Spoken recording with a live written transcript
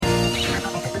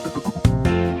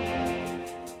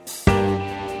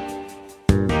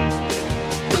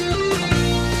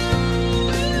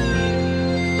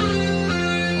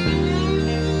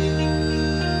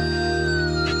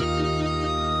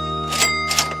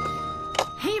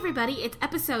everybody. It's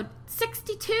episode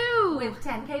 62. With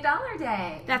 $10K Dollar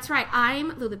Day. That's right.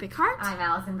 I'm Lulu Bigheart. I'm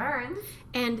Allison Burns.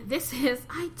 And this is,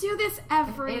 I do this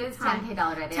every time. It is time. $10K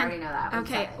Dollar Day. They already know that.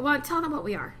 Okay. Well, tell them what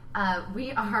we are.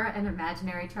 We are an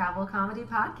imaginary travel comedy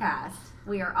podcast.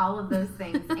 We are all of those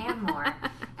things and more.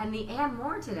 And the and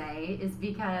more today is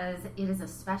because it is a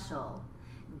special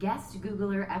guest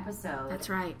Googler episode. That's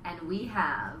right. And we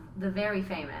have the very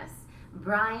famous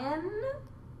Brian.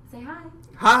 Say hi.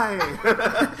 Hi.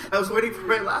 I was waiting for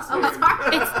my last name.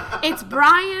 It's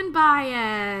Brian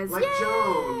Baez. Like Yay!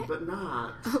 Joan, but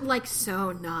not. Like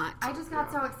so not. I just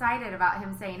got so excited about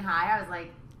him saying hi. I was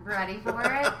like, ready for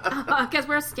it. Because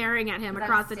we're staring at him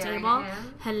across the table.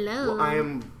 Hello. Well, I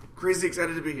am crazy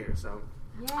excited to be here, so.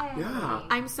 Yay. Yeah.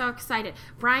 I'm so excited.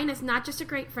 Brian is not just a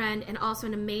great friend and also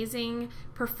an amazing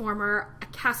performer, a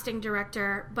casting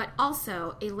director, but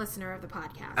also a listener of the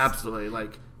podcast. Absolutely.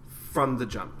 Like, from the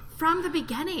jump. From the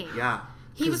beginning. Yeah.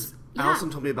 He was... Yeah. Allison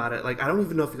told me about it. Like, I don't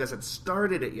even know if you guys had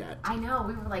started it yet. I know.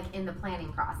 We were, like, in the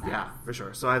planning process. Yeah, for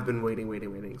sure. So I've been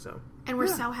waiting, so. And we're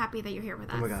so happy that you're here with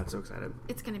us. Oh my God, so excited.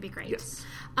 It's going to be great. Yes.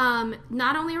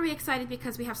 Not only are we excited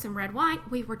because we have some red wine,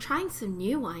 we were trying some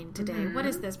new wine today. Mm-hmm. What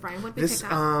is this, Brian? What did we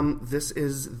pick up? This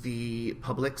is the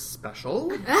Publix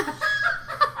Special.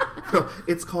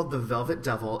 It's called the Velvet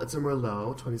Devil. It's a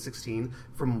Merlot 2016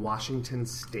 from Washington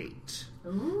State.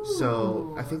 Ooh.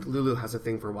 So I think Lulu has a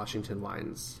thing for Washington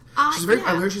wines. I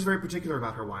heard she's very particular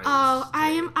about her wines. Oh,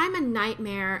 I'm a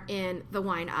nightmare in the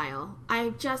wine aisle.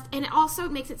 And it also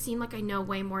makes it seem like I know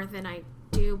way more than I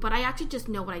do, but I actually just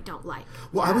know what I don't like.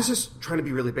 Well, I was just trying to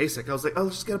be really basic. I was like,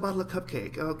 let's just get a bottle of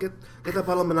cupcake. Oh, get that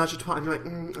bottle of Menage a Trois. And you're like, I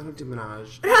don't do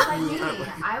Menage. That's like me.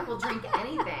 I will drink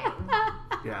anything.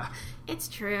 Yeah. It's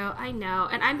true. I know.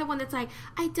 And I'm the one that's like,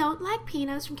 I don't like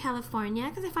Pinots from California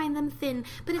because I find them thin.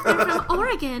 But if they're from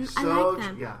Oregon, I like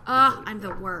them. Yeah, I'm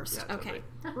the worst. Yeah, okay.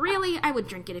 Really? I would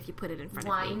drink it if you put it in front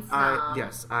of me.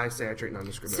 Yes, I say I drink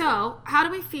non-discriminatory. So, how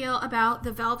do we feel about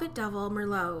the Velvet Devil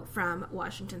Merlot from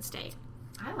Washington State?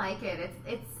 I like it.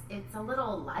 It's a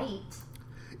little light.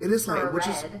 It is light,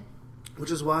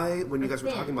 which is why when you guys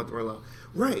were talking about the Merlot,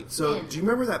 right? So, do you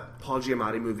remember that Paul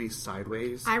Giamatti movie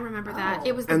Sideways? I remember that.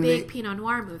 It was the big Pinot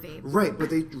Noir movie, right? But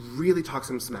they really talk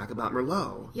some smack about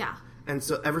Merlot. Yeah. And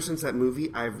so ever since that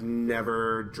movie, I've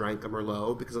never drank a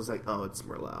Merlot because I was like, oh, it's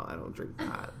Merlot. I don't drink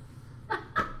that.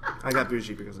 I got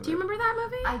bougie because of it. Do you remember that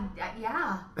movie?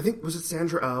 Yeah. I think, was it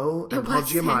Sandra Oh and it Paul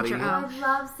was Giamatti? Sandra Oh. I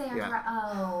love Sandra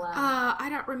Oh. I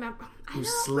don't remember. Who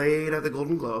slayed at the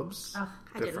Golden Globes. Oh,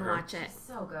 I didn't watch it.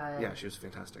 So good. Yeah, she was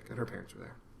fantastic. And her parents were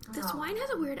there. This wine has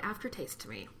a weird aftertaste to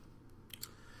me.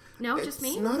 No, it's just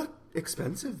me? It's not an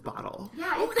expensive bottle.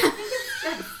 Yeah, I think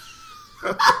it's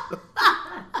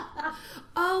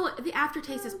Oh, the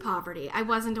aftertaste is poverty. I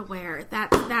wasn't aware.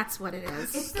 That's what it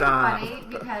is. It's so funny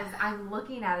because I'm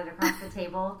looking at it across the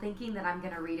table thinking that I'm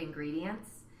going to read ingredients,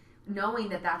 knowing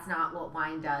that that's not what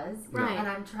wine does. Right. And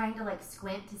I'm trying to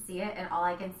squint to see it, and all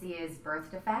I can see is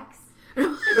birth defects.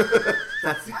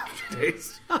 That's the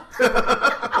aftertaste.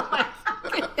 Oh my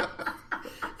God.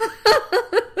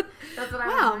 That's what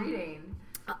I was reading.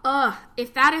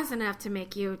 If that is enough to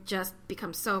make you just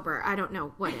become sober, I don't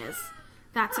know what is.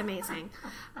 That's amazing.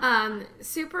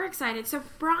 Super excited. So,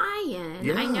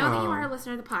 Brian, I know that you are a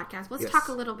listener of the podcast. Let's talk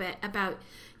a little bit about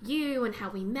you and how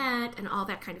we met and all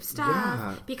that kind of stuff.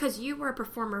 Yeah. Because you were a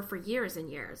performer for years and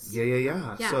years.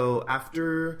 Yeah.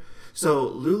 So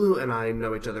Lulu and I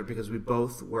know each other because we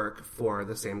both work for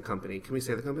the same company. Can we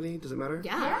say the company? Does it matter?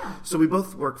 Yeah. So we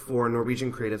both work for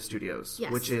Norwegian Creative Studios,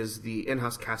 yes. which is the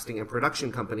in-house casting and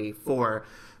production company for,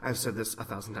 I've said this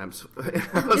 1,000 times.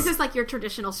 This is like your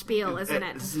traditional spiel, isn't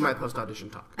it? This is my post-audition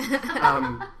talk.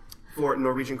 For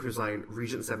Norwegian Cruise Line,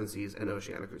 Regent Seven Seas, and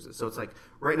Oceania Cruises. So it's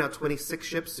right now 26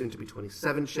 ships, soon to be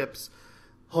 27 ships,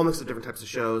 whole mix of different types of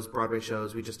shows, Broadway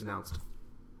shows. We just announced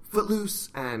Footloose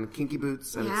and Kinky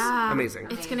Boots, and it's amazing.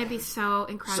 It's going to be so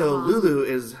incredible. So Lulu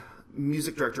is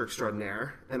music director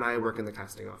extraordinaire, and I work in the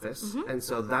casting office, and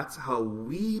so that's how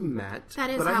we met. That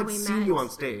is but how I had we seen met. you on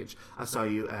stage. I saw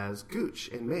you as Gooch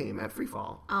in Mame at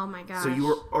Freefall. Oh my gosh. So you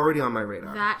were already on my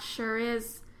radar. That sure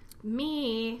is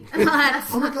me.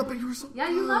 Oh my God, but you were so Yeah,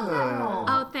 you love that role.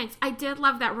 Oh, thanks. I did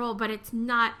love that role, but it's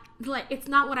not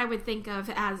what I would think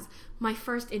of as my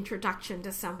first introduction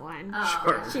to someone.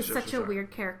 She's such a weird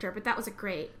character, but that was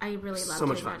I really loved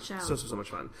her in that show. So much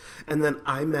fun. And then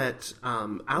I met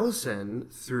Allison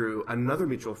through another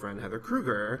mutual friend, Heather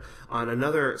Kruger, on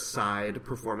another side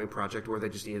performing project where they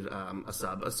just needed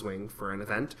a swing for an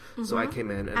event. So I came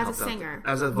in and as helped a singer.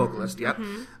 As a vocalist, yep.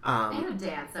 And a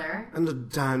dancer. And a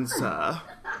dancer.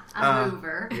 A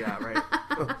mover. Yeah, right.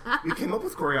 You came up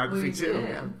with choreography too. Did.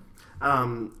 Yeah.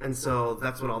 And so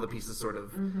that's when all the pieces sort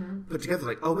of put together.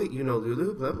 Like, oh, wait, you know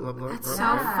Lulu? Blah, blah, blah. That's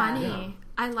blah, so blah. funny. Yeah.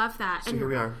 I love that. So and here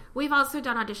we are. We've also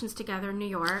done auditions together in New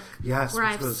York. Yes, where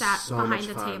which I've was sat so behind much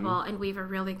the fun. table and we have a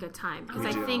really good time.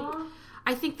 Because We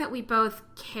I think that we both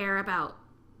care about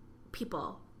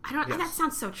people. I don't. Yes. That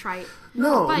sounds so trite.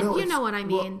 No, but no, you know what I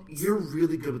mean. Well, you're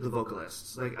really good with the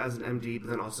vocalists, like as an MD, but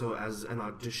then also as an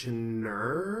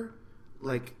auditioner,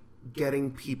 like getting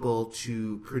people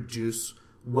to produce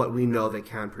what we know they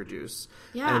can produce.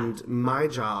 Yeah. And my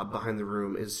job behind the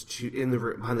room is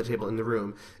behind the table in the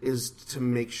room is to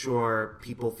make sure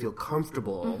people feel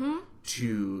comfortable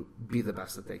to be the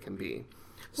best that they can be.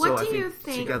 What so do I you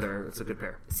think? Together, it's a good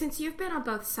pair. Since you've been on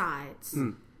both sides,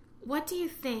 what do you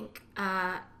think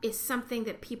is something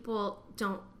that people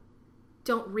don't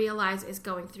realize is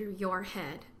going through your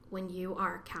head when you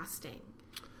are casting?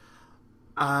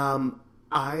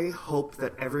 I hope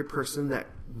that every person that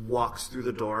walks through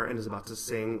the door and is about to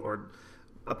sing or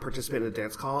participate in a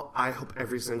dance call, I hope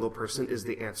every single person is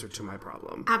the answer to my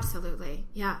problem. Absolutely,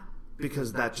 yeah.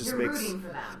 Because that just You're makes... rooting for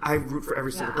them. I root for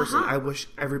every single person. I wish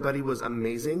everybody was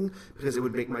amazing because it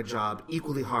would make my job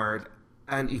equally hard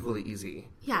and equally easy.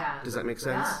 Yeah. Does that make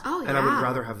sense? Yeah. Oh, And I yeah. would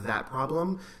rather have that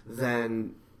problem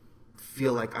than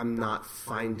feel like I'm not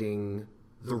finding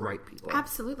the right people.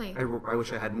 Absolutely. I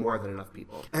wish I had more than enough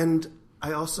people. And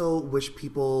I also wish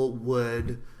people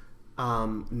would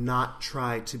not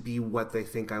try to be what they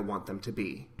think I want them to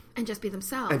be. And just be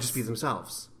themselves. And just be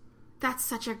themselves. That's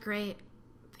such a great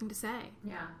thing to say.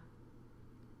 Yeah.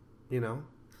 You know?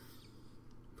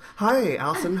 Hi,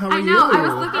 Allison. How are I know. you? I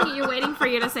was looking at you waiting for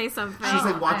you to say something. She's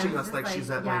like I watching was us just like like,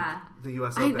 she's at yeah. like the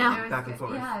US I Open, know. back and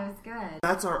forth. Yeah, it was good.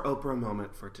 That's our Oprah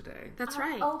moment for today. That's Our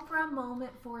right. Oprah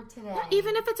moment for today.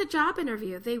 Even if it's a job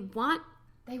interview, they want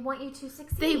They want you to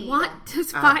succeed. to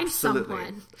find Absolutely.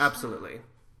 someone. Absolutely.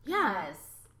 Yeah. Yes.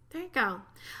 There you go.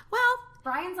 Well,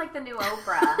 Brian's like the new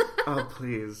Oprah. Oh,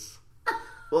 please.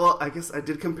 Well, I guess I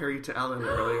did compare you to Ellen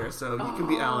earlier, so you can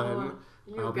be Ellen.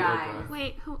 you I'll be guys. Oprah.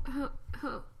 wait. Who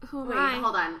am Wait, I?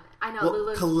 hold on. I know Well,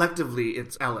 Lulu's... collectively,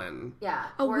 it's Ellen. yeah.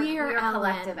 Oh, we're we're Ellen.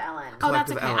 collective Ellen. Oh, that's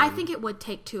Collective okay. Ellen. I think it would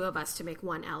take two of us to make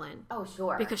one Ellen Oh,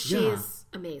 sure. because Yeah. she's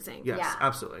amazing. Yes, Yeah.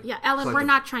 absolutely. Yeah, Ellen, we're Collective.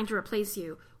 not trying to replace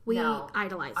you. We No.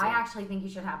 idolize you. I actually think you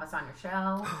should have us on your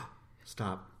show.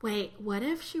 Stop. Wait, what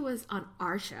if she was on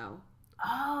our show?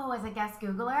 Oh, as a guest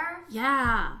Googler?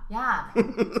 Yeah. Yeah.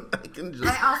 I can just...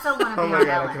 I also want to be Oh my on god,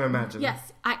 Ellen. I can imagine.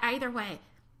 Yes. Either way.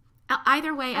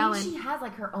 Either way, I Ellen. mean, she has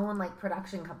like her own like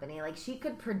production company. Like she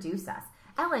could produce us.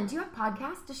 Ellen, do you have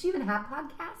podcasts? Does she even have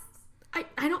podcasts?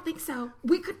 I don't think so.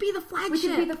 We could be the flagship. We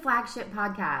could be the flagship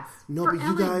podcast. No, For but you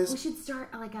Ellen, We guys... should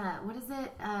start like a what is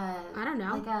it? I don't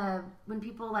know. Like a when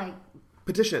people like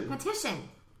Petition. petition.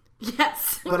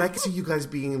 Yes. But I can see you guys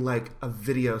being like a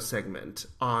video segment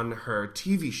on her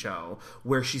TV show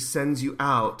where she sends you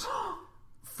out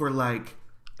for like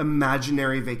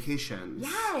imaginary vacations.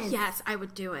 Yes. Yes, I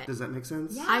would do it. Does that make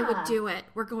sense? Yeah. I would do it.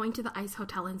 We're going to the ice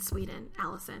hotel in Sweden,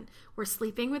 Allison. We're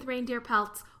sleeping with reindeer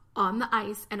pelts on the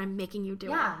ice, and I'm making you do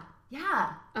Yeah.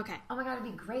 Yeah. it. Okay. Oh my god, it'd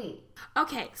be great.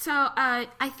 Okay, so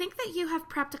I think that you have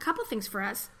prepped a couple things for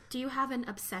us. Do you have an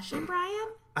obsession, Brian?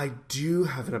 I do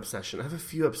have an obsession. I have a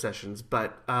few obsessions,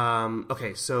 but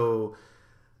okay, so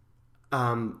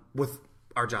with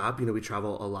our job, you know, we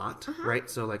travel a lot, right?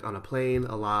 So like on a plane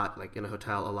a lot, like in a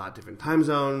hotel a lot, different time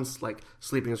zones, like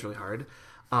sleeping is really hard.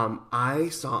 I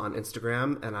saw on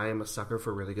Instagram, and I am a sucker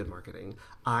for really good marketing,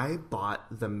 I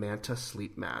bought the Manta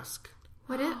sleep mask.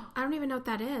 I don't even know what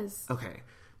that is. Okay,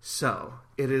 so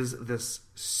it is this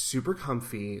super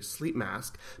comfy sleep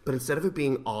mask, but instead of it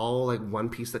being all like one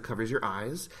piece that covers your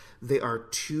eyes, they are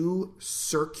two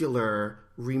circular,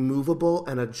 removable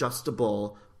and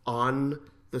adjustable on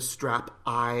the strap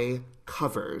eye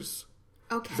covers.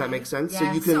 Okay. Does that make sense? Yes. So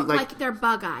you can So, like like they're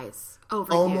bug eyes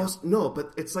over almost no,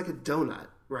 but it's like a donut,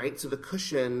 right? So the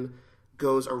cushion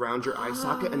goes around your eye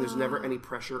socket, and there's never any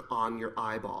pressure on your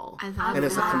eyeball. I love and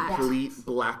it's that. a complete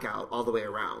blackout all the way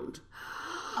around.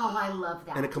 Oh, I love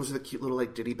that. And it comes with a cute little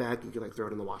like ditty bag. You can like throw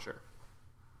it in the washer.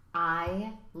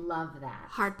 I love that. you.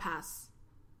 Hard pass.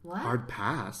 What? Hard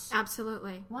pass.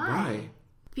 Absolutely. Why?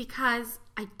 Because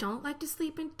I don't like to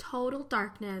sleep in total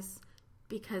darkness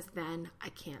because then I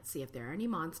can't see if there are any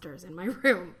monsters in my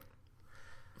room.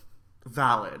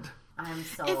 Valid. I'm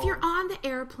so. If you're on the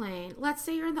airplane, let's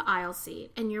say you're in the aisle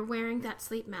seat and you're wearing that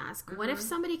sleep mask, what if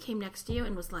somebody came next to you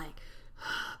and was like,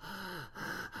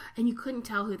 and you couldn't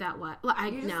tell who that was? Well,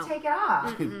 you just no. take it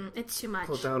off. It's too much.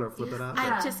 Pull it down or flip it up. I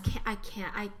Yeah. just can't. I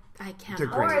can't. I can't.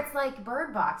 They're Or great. it's like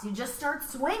Bird Box. You just start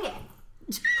swinging.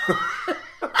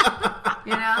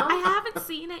 You know? I haven't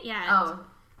seen it yet. Oh.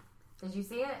 Did you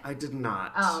see it? I did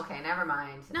not. Oh, okay. Never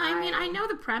mind. No, I mean, I know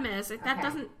the premise.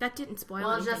 That didn't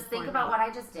spoil anything. Well, just think about what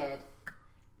I just did.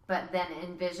 But then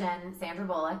envision Sandra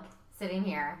Bullock sitting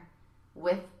here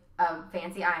with a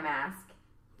fancy eye mask.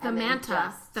 The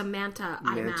manta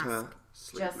eye mask.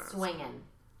 Just swinging.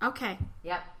 Okay.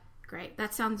 Yep. Great.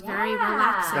 That sounds very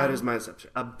relaxing. That is my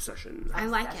obsession. I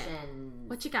like it.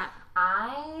 What you got?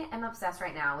 I am obsessed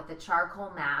right now with the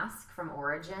charcoal mask from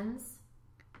Origins.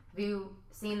 Have you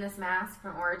seen this mask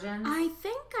from Origins? I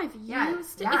think I've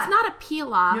used it. Yeah. It's not a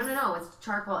peel off. No. It's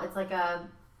charcoal. It's like a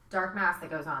dark mask that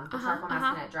goes on. The charcoal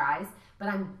mask and it dries. But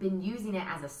I've been using it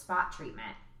as a spot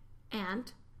treatment.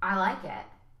 And? I like it.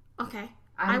 Okay.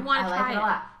 I want to try it a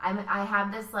lot. I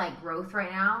have this like growth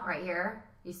right now, right here.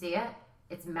 You see it?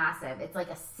 It's massive. It's like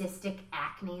a cystic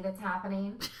acne that's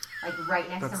happening, like right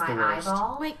next to my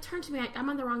eyeball. Wait, turn to me. I'm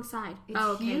on the wrong side.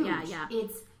 It's huge. Yeah.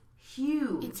 It's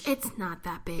huge. It's not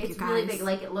that big, it's you guys. Really big.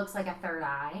 Like it looks like a third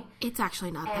eye. It's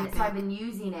actually not that big. And so I've been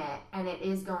using it, and it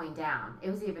is going down. It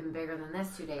was even bigger than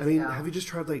this 2 days ago. I mean, have you just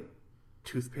tried like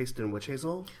toothpaste and witch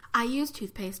hazel? I use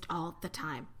toothpaste all the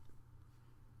time.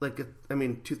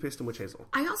 Toothpaste and witch hazel.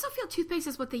 I also feel toothpaste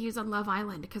is what they use on Love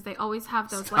Island because they always have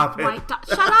those white dots.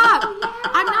 Shut up! Yeah.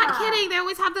 I'm not kidding. They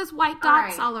always have those white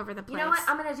dots all over the place. You know what?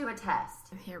 I'm going to do a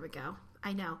test. Here we go.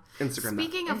 I know. Instagram.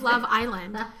 Speaking of Love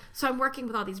Island, so I'm working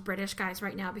with all these British guys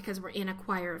right now because we're in a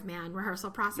Choir of Man rehearsal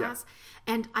process.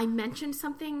 Yeah. And I mentioned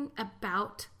something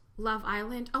about Love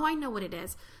Island. Oh, I know what it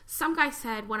is. Some guy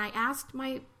said when I asked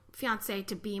my fiance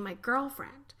to be my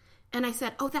girlfriend, and I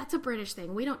said, oh, that's a British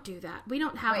thing. We don't do that. We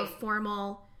don't have a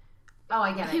formal... Oh,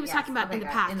 I get it. He was talking about in the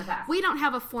past. In the past. We don't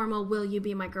have a formal, will you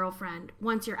be my girlfriend,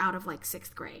 once you're out of, like,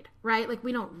 6th grade, right? Like,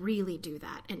 we don't really do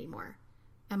that anymore.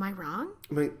 Am I wrong?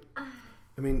 I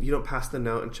mean, you don't pass the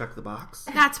note and check the box?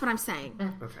 That's what I'm saying.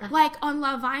 Okay. Like, on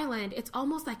Love Island, it's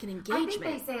almost like an engagement. I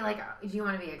think they say, like, do you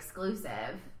want to be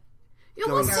exclusive?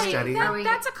 We'll say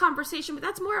that's a conversation, but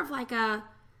that's more of like a...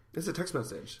 It's a text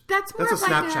message. That's more that's of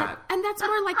a like Snapchat. And that's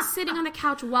more like sitting on the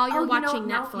couch while you're watching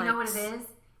Netflix. You know what it is?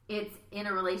 It's in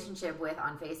a relationship with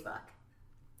on Facebook.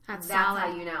 That's solid.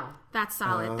 how you know. That's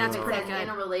solid. That's pretty good. In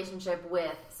a relationship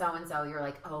with so-and-so, you're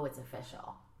like, oh, it's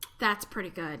official. That's pretty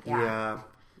good. Yeah.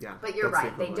 But you're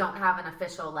right. They don't have an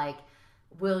official, like,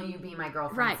 will you be my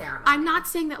girlfriend ceremony. I'm not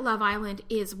saying that Love Island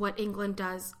is what England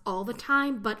does all the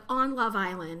time, but on Love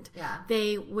Island,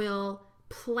 they will...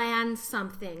 plan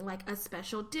something like a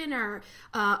special dinner.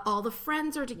 All the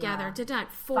friends are together to done.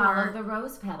 Follow the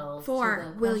rose petals.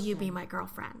 Will you be my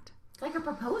girlfriend? It's like a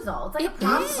proposal. It's like a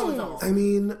promposal. I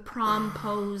mean,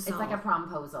 promposal. It's like a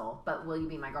promposal, but will you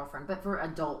be my girlfriend? But for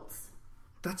adults,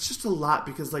 that's just a lot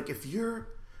because like if you're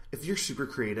super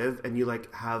creative and you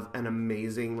like have an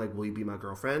amazing like will you be my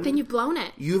girlfriend? Then you've blown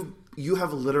it. You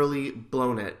have literally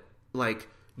blown it. Like.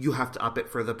 You have to up it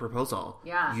for the proposal.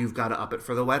 Yeah. You've got to up it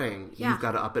for the wedding. Yeah. You've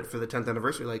got to up it for the 10th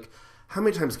anniversary. Like, how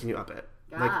many times can you up it?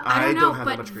 Yeah. Like, I don't have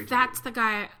but that much creativity. That's the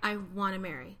guy I want to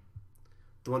marry.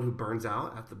 The one who burns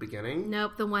out at the beginning?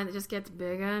 Nope, the one that just gets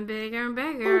bigger and bigger and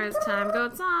bigger as time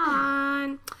goes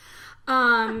on.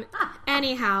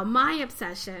 Anyhow, my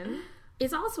obsession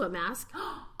is also a mask.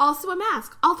 Also a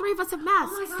mask. All three of us have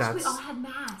masks. Oh my gosh, we all had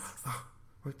masks.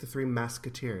 Like the 3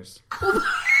 Masketeers.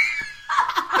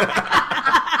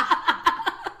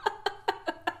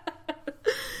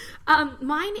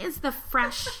 Mine is the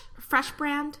Fresh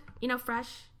brand. You know,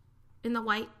 Fresh in the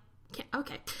white.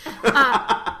 Okay.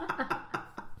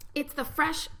 It's the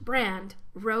Fresh brand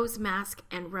Rose Mask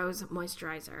and Rose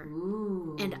Moisturizer.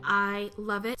 Ooh. And I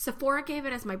love it. Sephora gave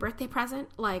it as my birthday present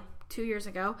like 2 years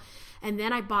ago. And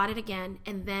then I bought it again.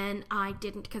 And then I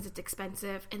didn't because it's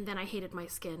expensive. And then I hated my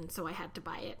skin, so I had to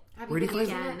buy it. Where do you find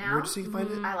it now? Where do you find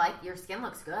it? I like your skin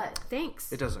looks good.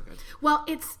 Thanks. It does look good. Well,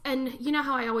 and you know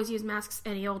how I always use masks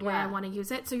any old way I want to use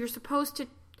it. So you're supposed to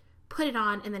put it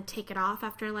on and then take it off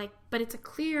after but it's a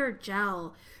clear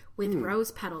gel with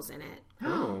rose petals in it.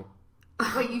 Oh.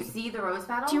 Wait, you see the rose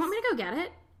petals? Do you want me to go get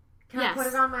it? Can I put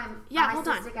it on my hold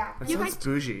on. That sounds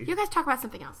bougie. You guys talk about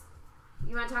something else.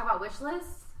 You want to talk about wish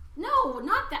lists? No,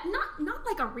 not that. Not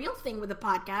like a real thing with a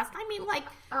podcast. I mean, like,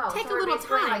 take a little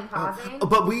time. Like pausing?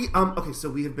 But we okay. So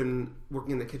we have been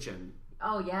working in the kitchen.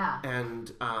 Oh yeah.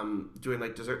 And doing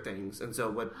like dessert things. And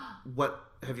so what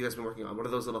have you guys been working on? What are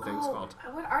those little things called?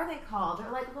 What are they called?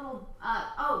 They're like little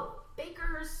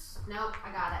bakers. Nope,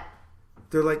 I got it.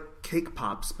 They're like cake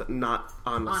pops, but not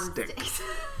on sticks.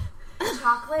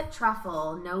 Chocolate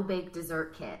truffle no bake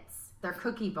dessert kits. They're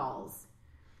cookie balls.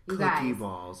 Cookie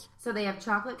balls. So they have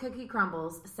chocolate cookie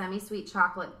crumbles, semi-sweet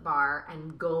chocolate bar,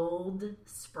 and gold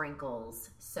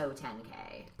sprinkles. So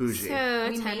 10K. Bougie. So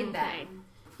we made them.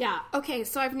 Yeah. Okay.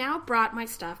 So I've now brought my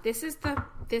stuff. This is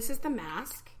the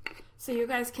mask. So you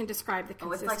guys can describe the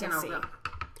consistency. It's like in a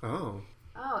Oh.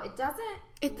 Oh, it doesn't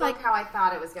It's look like how I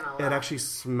thought it was going to look. It actually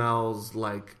smells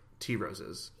like tea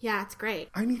roses. Yeah, it's great.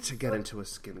 I need to get into a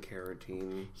skincare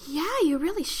routine. Yeah, you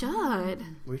really should.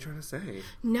 What are you trying to say?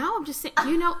 No, I'm just saying.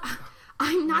 You know,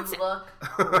 I'm not saying. Look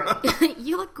great.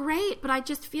 You look great, but I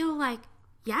just feel like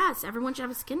yes, everyone should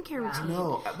have a skincare routine.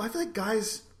 No, I feel like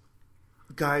guys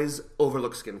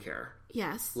overlook skincare.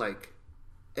 Yes. Like,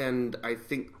 and I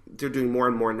think they're doing more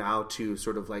and more now to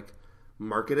sort of like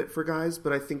market it for guys,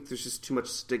 but I think there's just too much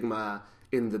stigma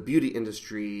in the beauty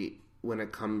industry when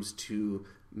it comes to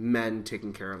men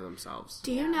taking care of themselves.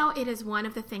 Do you know it is one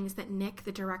of the things that Nick,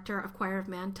 the director of Choir of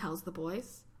Man, tells the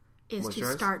boys is to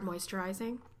start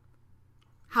moisturizing?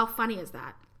 How funny is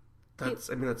that? That's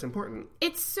important.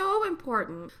 It's so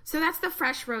important. So that's the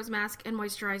Fresh Rose Mask and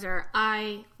Moisturizer.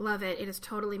 I love it. It is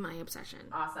totally my obsession.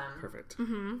 Awesome. Perfect.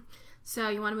 Mm-hmm. So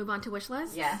you want to move on to wish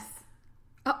list? Yes.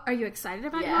 Oh, are you excited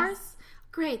about Yes. yours?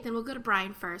 Great, then we'll go to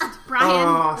Brian first.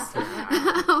 Brian,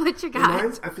 what you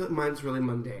got? I feel like mine's really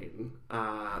mundane.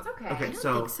 It's okay. I don't think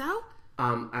so.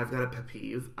 I've got a pet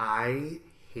peeve. I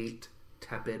hate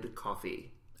tepid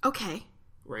coffee. Okay.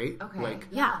 Right? Okay. Like,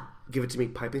 Yeah. give it to me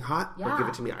piping hot, or Yeah. give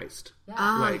it to me iced. Yeah.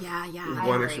 Oh, Like, yeah.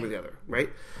 one I extreme or agree. the other, right?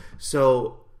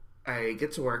 So I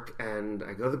get to work and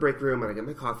I go to the break room and I get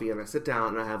my coffee and I sit down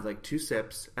and I have like 2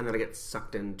 sips and then I get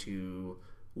sucked into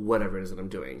whatever it is that I'm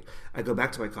doing. I go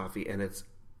back to my coffee and it's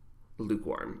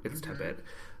lukewarm. It's tepid.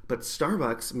 But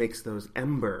Starbucks makes those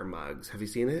Ember mugs. Have you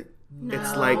seen it? No.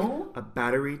 It's like a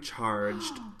battery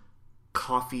charged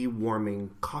coffee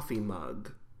warming coffee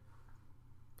mug.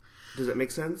 Does that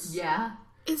make sense? Yeah.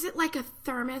 Is it like a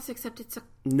thermos except it's a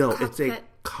No, cup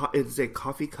it's a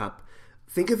coffee cup.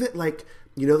 Think of it like,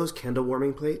 you know those candle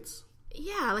warming plates?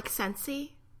 yeah, like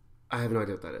Scentsy? I have no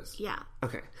idea what that is. Yeah.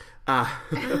 Okay.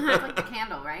 It's like the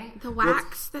candle, right? The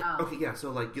wax that Oh. Okay, yeah,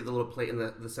 so like get the little plate in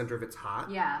the center of it's hot.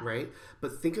 Yeah. Right?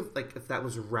 But think of like if that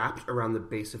was wrapped around the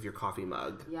base of your coffee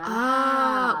mug. Yeah.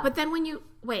 Oh, but then when you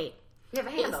wait, You have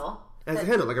a handle. As a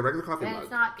handle, like a regular coffee And mug.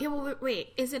 it's not... yeah, well, wait,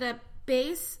 is it a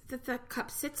base that the cup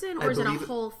sits in, or is it a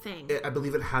whole thing? I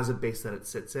believe it has a base that it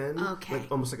sits in. Okay.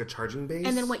 Like almost like a charging base.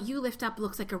 And then what you lift up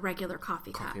looks like a regular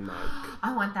coffee cup. Coffee mug.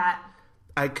 I want that.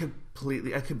 I could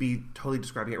be totally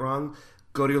describing it wrong.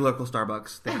 Go to your local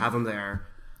Starbucks. They have them there.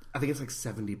 I think it's like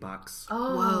 $70.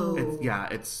 Oh. Whoa.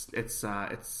 It's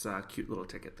a cute little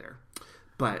ticket there.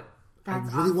 But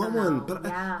That's I really want awesome, one. But though.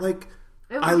 Yeah.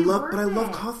 It would I be love worth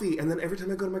it. coffee. And then every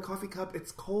time I go to my coffee cup,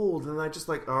 it's cold. And I just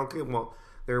like, oh, okay, well,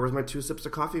 there was my 2 sips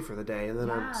of coffee for the day. And then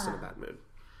I'm just in a bad mood.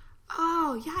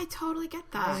 Oh, yeah, I totally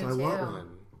get that. So I want one.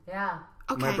 Yeah.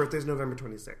 Okay. My birthday's November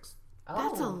 26th. Oh.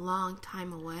 That's a long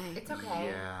time away. It's okay.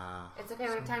 Yeah. It's okay.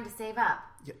 We have time to save up.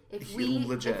 Yeah, If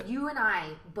legit. if you and I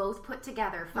both put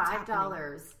together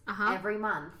 $5 every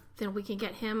month, Then we can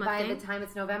get him a by thing. the time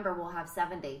it's November, we'll have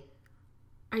 70.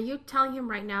 Are you telling him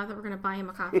right now that we're going to buy him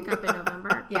a coffee cup in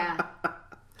November? Yeah.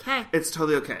 Okay. It's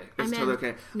totally okay. It's I'm in. totally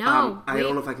okay. No, I wait.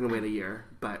 don't know if I can wait a year,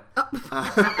 but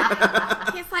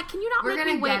He's like, can you not We're make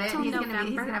gonna me wait get it. till He's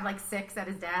November? gonna have like 6 at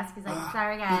his desk. He's like,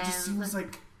 sorry it guys. just seems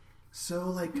like so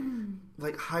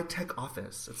like high tech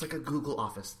office. It's like a Google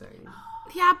Office thing.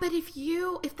 Yeah, but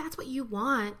if that's what you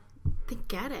want, then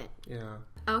get it. Yeah.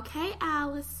 Okay,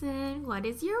 Allison, what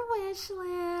is your wish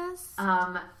list?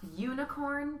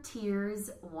 Unicorn Tears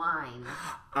wine.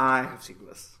 I have seen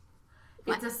this.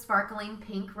 It's a sparkling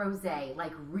pink rosé,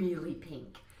 like really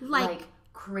pink, Like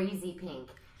crazy pink,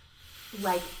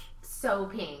 like so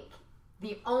pink.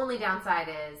 The only downside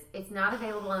is it's not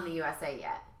available in the USA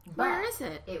yet. But Where is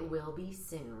it? It will be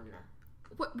soon.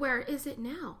 Where is it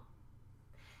now?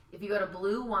 If you go to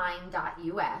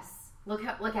bluewine.us, look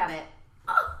at it.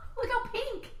 Oh, look how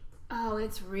pink! Oh,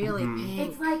 it's really pink.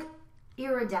 It's like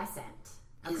iridescent.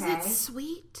 Okay, Is it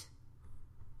sweet?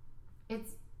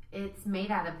 It's made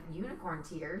out of unicorn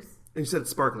tears. And you said it's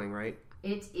sparkling, right?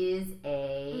 It is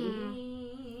a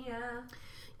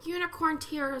Unicorn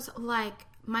tears like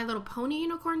My Little Pony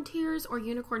unicorn tears, or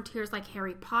unicorn tears like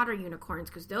Harry Potter unicorns?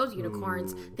 Because those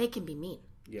unicorns, they can be mean.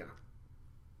 Yeah.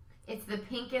 It's the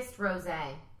pinkest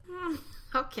rosé.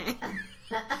 Okay.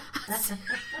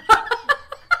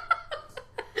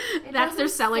 It That's their doesn't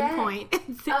selling say. point.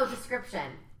 Oh,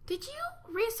 description. Did you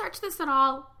research this at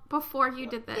all before you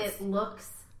did this? It looks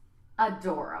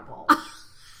adorable.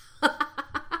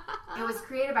 It was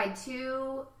created by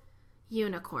 2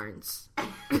 Unicorns.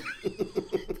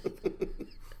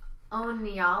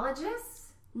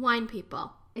 oenologists. Wine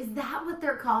people. Is that what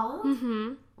they're called?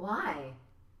 Mm-hmm. Why?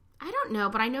 I don't know,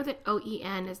 but I know that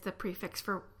OEN is the prefix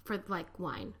for like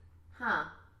wine. Huh.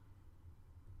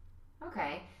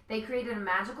 Okay. They created a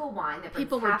magical wine that brings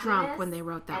People were drunk when they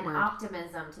wrote that and word.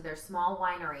 optimism to their small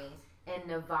winery in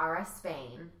Navarra,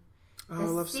 Spain. Oh, The I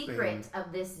love secret Spain.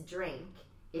 of this drink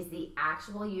is the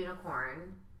actual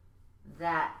unicorn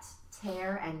that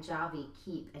Tare and Javi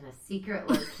keep in a secret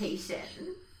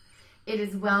location. It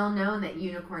is well known that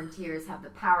unicorn tears have the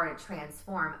power to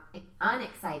transform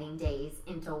unexciting days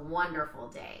into wonderful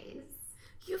days.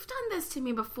 You've done this to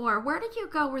me before. Where did you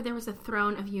go where there was a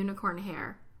throne of unicorn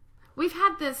hair? We've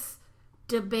had this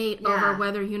debate over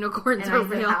whether unicorns and are I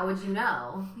said, real. how would you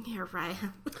know? You're right.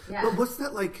 Yeah. But what's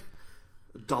that, like,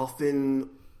 dolphin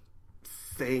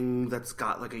thing that's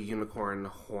got, like, a unicorn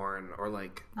horn? Or,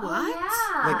 like... Oh, What?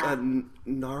 yeah. Like a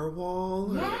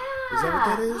narwhal? Yeah. Is that what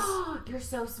that is? You're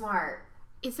so smart.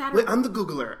 Is that Wait, I'm the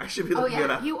Googler. I should be looking it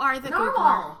up. You are the Narwhal.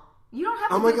 Googler. You don't have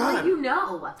to Oh my Google it, God. you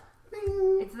know.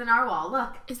 It's the narwhal.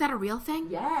 Look. Is that a real thing?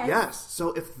 Yes. Yes.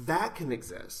 So if that can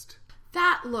exist,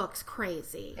 That looks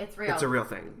crazy. It's real. it's a real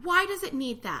thing. Why does it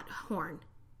need that horn?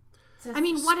 So I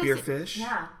mean, what is it? Spearfish?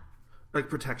 yeah. Like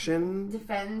protection?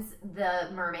 Defends the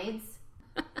mermaids.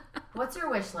 What's your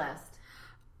wish list?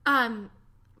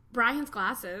 Brian's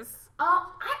glasses.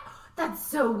 Oh, that's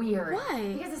so weird.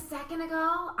 Why? Because a second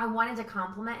ago, I wanted to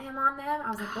compliment him on them. I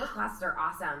was like, those glasses are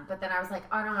awesome. But then I was like,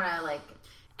 oh, I don't want to, like...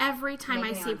 Every time I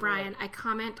Make it see on Brian, I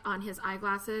comment on his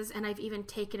eyeglasses, and I've even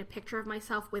taken a picture of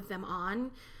myself with them on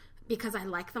because I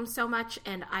like them so much,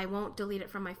 and I won't delete it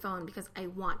from my phone because I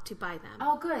want to buy them.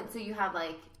 Oh, good. So you have,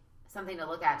 like, something to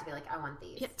look at to be like, I want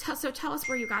these. Yeah, so tell us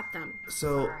where you got them.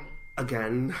 So, Sorry.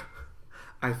 again,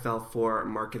 I fell for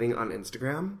marketing on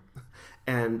Instagram,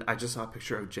 and I just saw a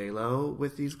picture of J-Lo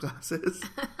with these glasses.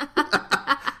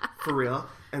 For real.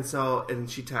 And so, and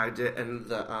she tagged it, and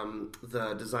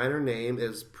the designer name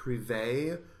is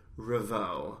Privé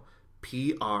Revaux.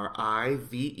 Prive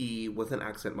with an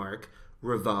accent mark.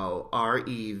 Revaux.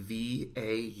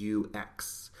 Revaux.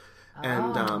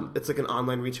 And it's like an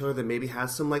online retailer that maybe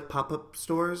has some like pop-up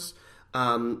stores.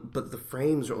 But the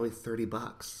frames are only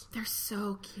 $30. They're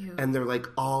so cute. And they're like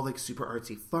all like super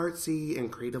artsy fartsy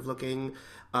and creative looking.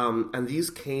 And these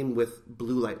came with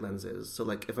blue light lenses. So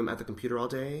like if I'm at the computer all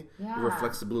day, it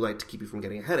reflects the blue light to keep you from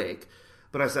getting a headache.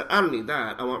 But I said, I don't need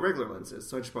that. I want regular lenses.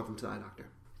 So I just brought them to the eye doctor.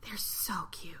 They're so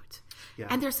cute. Yeah.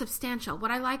 And they're substantial.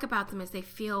 What I like about them is they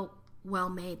feel well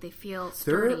made. They feel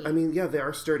sturdy. They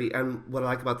are sturdy. And what I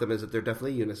like about them is that they're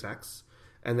definitely unisex.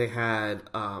 And they had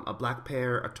a black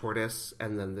pair, a tortoise,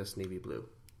 and then this navy blue.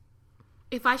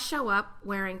 If I show up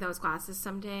wearing those glasses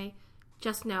someday,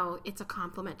 just know it's a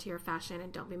compliment to your fashion,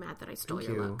 and don't be mad that I stole Thank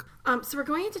your you. look. So we're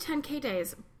going into 10K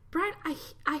days. Brian,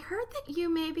 I heard that you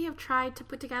maybe have tried to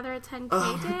put together a 10K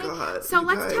Oh, day. my God, so you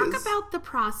let's talk guys. about the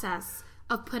process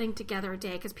of putting together a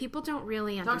day, because people don't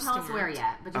really Don't understand. tell us where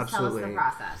yet, but just Absolutely. tell us the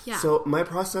process. Yeah. So my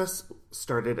process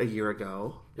started a year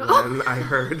ago when I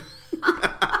heard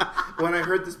when I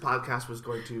heard this podcast was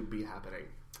going to be happening.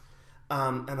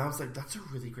 And I was like, that's a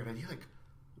really great idea. Like,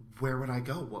 where would I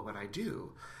go? What would I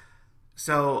do?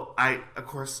 So I've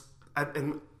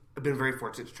been very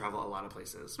fortunate to travel a lot of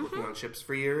places. Working on ships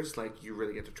for years, like, you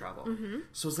really get to travel.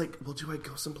 So it's like, well, do I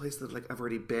go someplace that, like, I've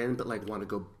already been, but, like, want to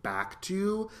go back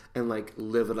to and, like,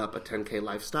 live it up a 10K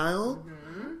lifestyle?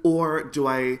 Or do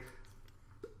I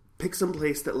pick some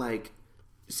place that, like,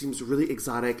 seems really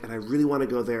exotic and I really want to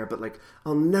go there, but, like,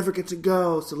 I'll never get to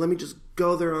go, so let me just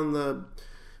go there on the,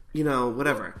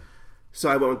 whatever. So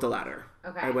I went with the latter.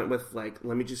 Okay. I went with, like,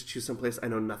 let me just choose some place I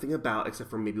know nothing about except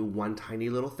for maybe one tiny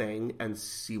little thing and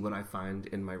see what I find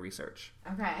in my research.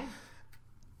 Okay.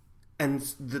 And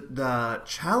the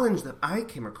challenge that I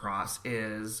came across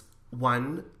is,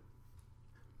 one,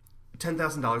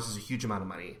 $10,000 is a huge amount of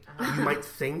money. You might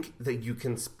think that you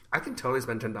can... I can totally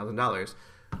spend $10,000.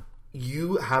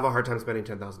 You have a hard time spending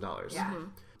 $10,000. Yeah.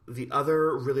 The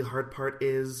other really hard part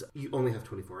is you only have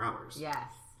 24 hours. Yes.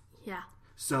 Yeah.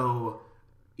 So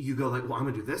you go like, well, I'm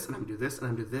going to do this, and I'm going to do this, and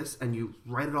I'm going to do this, and you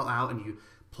write it all out, and you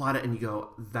plot it, and you go,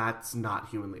 that's not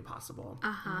humanly possible.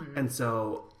 And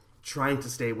so trying to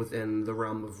stay within the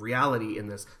realm of reality in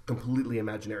this completely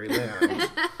imaginary land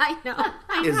I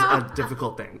know. is a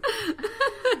difficult thing.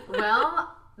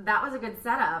 Well, that was a good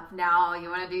setup. Now you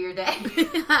want to do your day.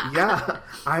 Yeah,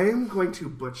 I'm going to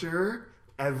butcher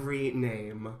every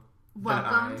name.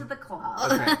 Welcome to the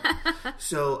club. Okay.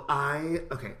 So I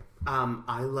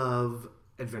love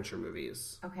adventure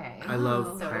movies. Okay. I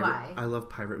love So do pirate. I. I love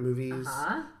pirate movies.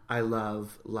 Uh-huh. I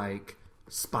love like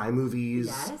spy movies.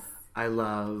 Yes. I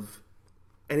love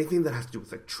anything that has to do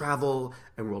with like travel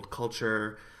and world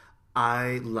culture.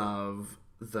 I love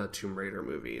the Tomb Raider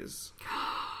movies,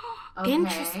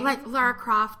 Interesting. Like Lara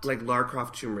Croft. like Lara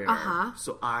Croft Tomb Raider. Uh-huh.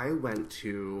 So I went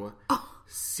to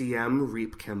Siem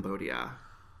Reap, Cambodia.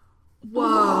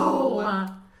 Whoa.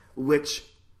 Which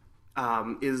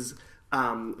is,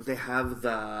 they have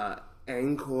the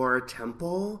Angkor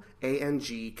Temple,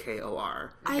 Angkor,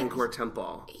 Angkor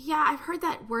Temple. Yeah, I've heard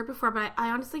that word before, but I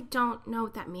honestly don't know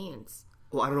what that means.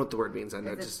 Well, I don't know what the word means. I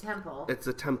know It's a temple. It's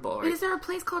a temple. But is there a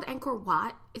place called Angkor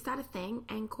Wat? Is that a thing?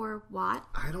 Angkor Wat?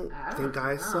 I don't think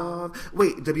I saw.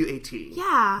 Wait, W-A-T.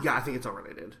 Yeah. Yeah, I think it's all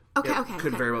related. Okay, it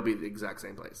could very well be the exact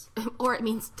same place. Or it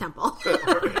means temple. Sure,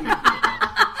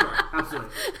 absolutely.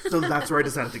 So that's where I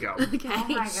decided to go. Okay. Oh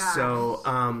my gosh. So,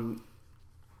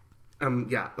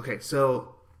 yeah. Okay.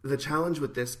 So the challenge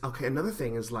with this. Okay. Another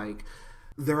thing is like,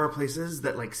 there are places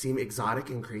that like seem exotic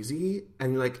and crazy,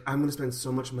 and you're like, I'm going to spend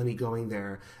so much money going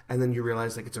there, and then you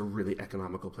realize like it's a really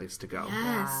economical place to go.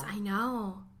 Yes, I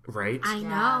know. Right? I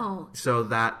know. So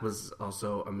that was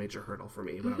also a major hurdle for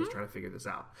me when I was trying to figure this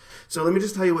out. So let me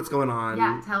just tell you what's going on.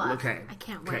 Yeah, tell us. Okay. I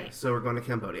can't Okay, wait. so we're going to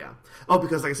Cambodia. Oh,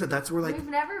 because like I said, that's where like... We've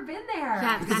never been there.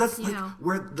 Yeah, Because that's like new.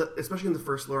 where the... Especially in the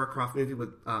first Lara Croft movie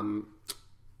with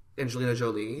Angelina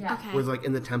Jolie. Yeah. Okay. Where they're like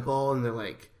in the temple and they're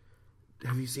like...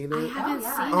 Have you seen it? I haven't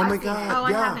yeah. seen it. Oh my I've seen God, it. Oh, I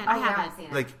yeah. haven't. I haven't. I've seen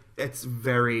it. Like, it's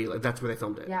very... Like, that's where they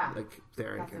filmed it. Yeah. Like,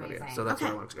 there in That's Cambodia. amazing. So that's where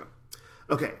I Okay. wanted to go.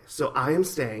 Okay, so I am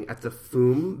staying at the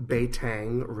Phuom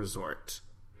Baetang Resort.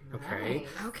 Okay.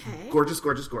 Nice. Okay. Gorgeous,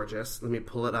 gorgeous, gorgeous. Let me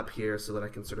pull it up here so that I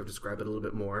can sort of describe it a little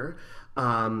bit more.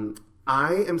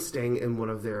 I am staying in one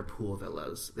of their pool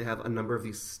villas. They have a number of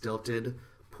these stilted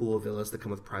pool villas that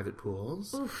come with private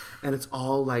pools. Oof. And it's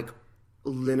all like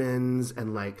linens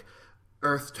and like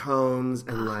earth tones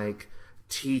and like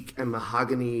teak and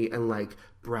mahogany and like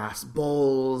brass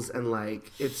bowls and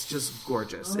like it's just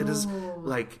gorgeous. It is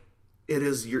like it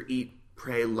is your eat,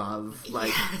 pray, love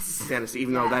like fantasy.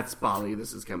 Even though that's Bali,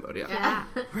 this is Cambodia, Yeah.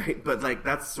 right? But like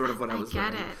that's sort of what I was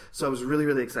get doing. it. So I was really,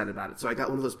 really excited about it. So I got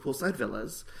one of those poolside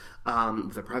villas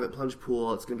with a private plunge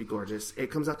pool. It's going to be gorgeous.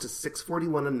 It comes out to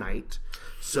 $641 a night.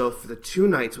 So for the 2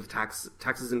 nights with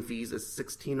taxes and fees is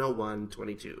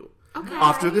 $1,601.22. Okay.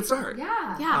 Off to a good start.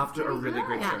 Yeah. Yeah. Off to a really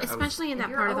great Yeah, start. especially in If that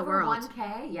you're part of the over world.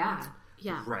 1K, yeah.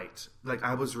 Yeah. Right. Like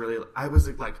I was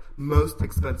like most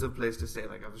expensive place to stay.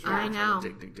 Like I was really I know.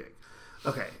 trying to dig.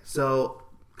 Okay, so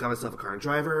got myself a car and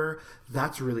driver.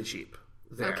 That's really cheap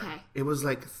there. Okay. It was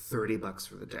like $30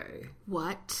 for the day.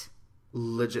 What?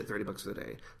 Legit $30 for the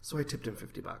day. So I tipped him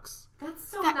 $50. That's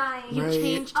so nice. You Right.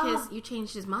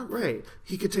 changed his month. Right.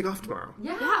 He could take off tomorrow.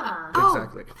 Yeah. Oh,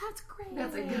 Exactly. that's great.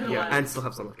 That's a good Yeah, one. and still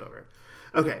have some left over.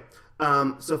 Okay.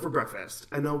 So for breakfast,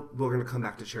 I know we're going to come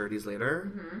back to charities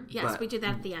later. Yes, but- we do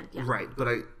that at the end. Yeah. Right, but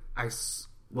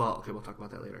well, okay, we'll talk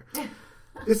about that later.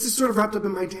 It's just sort of wrapped up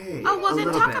in my day. Oh, well, a then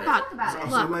little talk bit. about about it. So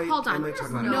Look, I might- hold I on. might talk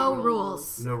about No it.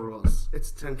 rules. No rules.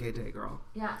 It's 10K day, girl.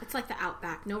 Yeah. It's like the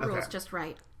Outback. No rules, just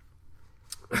right.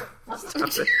 Stop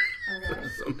it. I'm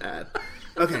so mad.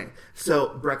 Okay,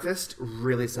 so breakfast,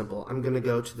 really simple. I'm going to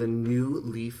go to the New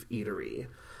Leaf Eatery.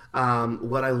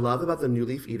 What I love about the New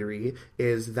Leaf Eatery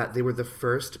is that they were the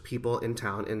first people in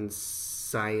town in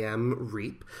Siem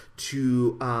Reap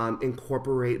to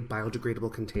incorporate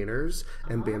biodegradable containers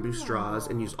and bamboo straws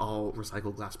and use all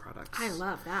recycled glass products. I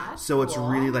love that. So it's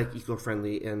really like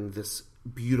eco-friendly in this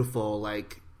beautiful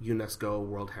like UNESCO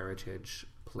World Heritage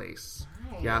place.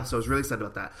 Nice. Yeah, so I was really excited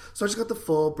about that. So I just got the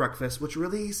full breakfast, which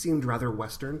really seemed rather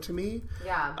Western to me.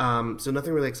 Yeah. So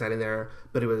nothing really exciting there,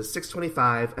 but it was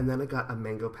 $6.25, and then I got a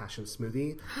mango passion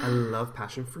smoothie. I love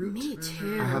passion fruit. Me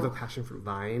too. I have a passion fruit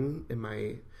vine in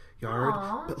my yard,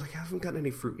 Aw. but like I haven't gotten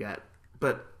any fruit yet.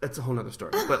 But that's a whole nother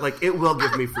story. But like it will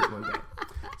give me fruit one day.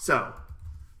 So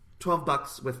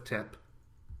 $12 with tip,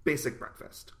 basic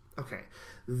breakfast. Okay,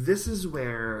 this is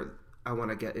where I want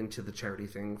to get into the charity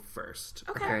thing first.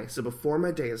 Okay. So before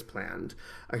my day is planned,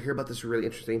 I hear about this really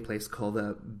interesting place called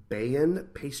the Baez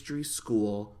Pastry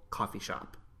School Coffee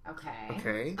Shop. Okay.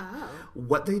 Okay. Oh.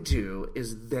 What they do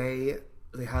is they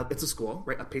have, it's a school,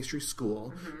 right? A pastry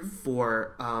school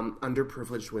for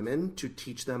underprivileged women to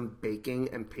teach them baking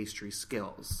and pastry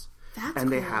skills. That's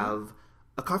and they cool. have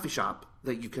a coffee shop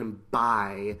that you can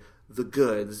buy the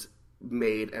goods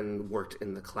made and worked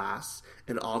in the class,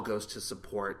 and all goes to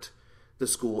support the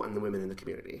school and the women in the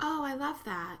community. Oh, I love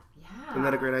that. Yeah. Isn't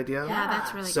that a great idea? Yeah,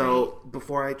 that's really So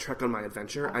before I trek on my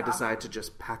adventure, I decide to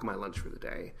just pack my lunch for the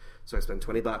day. So I spend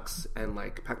 $20 and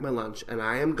like pack my lunch, and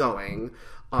I am going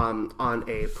on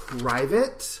a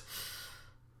private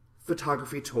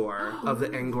photography tour of the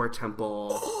Angkor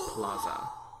Temple Plaza.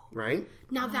 Right?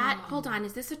 Now hold on,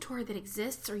 is this a tour that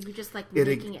exists, or are you just like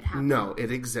making it happen? No, it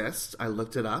exists. I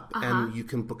looked it up, and you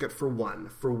can book it for one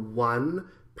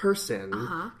person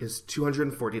is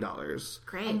 $240.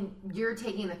 Great. And you're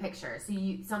taking the picture. So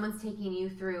someone's taking you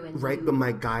through. And right, but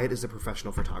my guide is a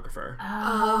professional photographer.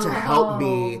 To help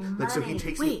me. Like, so he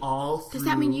takes me all through. Does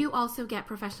that mean you also get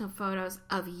professional photos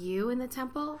of you in the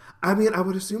temple? I mean, I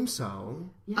would assume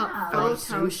so. Yeah.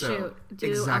 Photo shoot. Do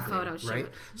exactly, a photo shoot. Right?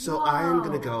 So I'm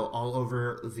going to go all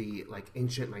over the, like,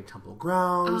 ancient Knight Temple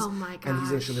grounds. Oh, my gosh. And he's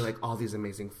going to show me, like, all these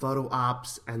amazing photo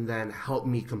ops and then help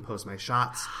me compose my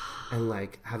shots and,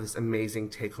 like, have this amazing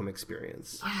take-home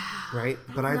experience. Yeah. Right?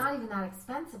 But it's not even that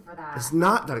expensive for that. It's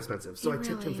not that expensive. So I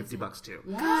tipped him $50 too.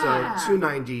 Yeah. So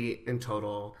 $290 in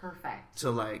total. Perfect. To,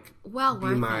 like,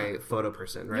 be my photo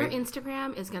person, right? Your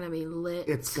Instagram is going to be lit.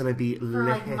 It's going to be lit. For,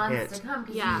 like, months to come.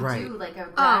 Because you do, like, a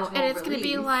gradual and it's going to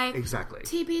be, like... Exactly.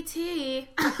 TBT.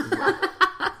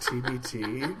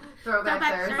 TBT. Throwback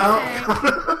Thursday.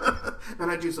 Oh.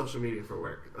 And I do social media for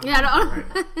work. Yeah, right.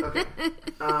 Okay.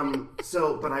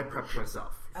 But I prepped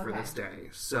myself for this day.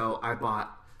 So I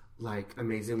bought, like,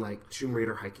 amazing, like, Tomb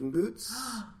Raider hiking boots.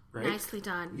 Right? Nicely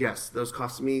done. Yes, those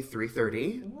cost me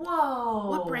 $330. Whoa.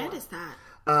 What brand is that?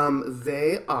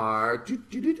 They are...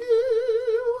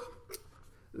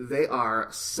 They are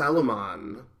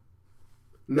Salomon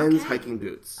men's hiking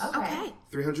boots. Okay.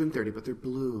 $330, but they're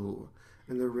blue.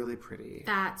 And they're really pretty.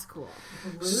 That's cool.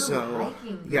 So,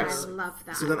 yes. I love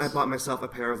that. So then I bought myself a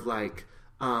pair of, like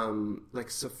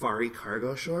safari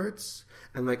cargo shorts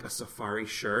and, like, a safari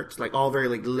shirt. Like, all very,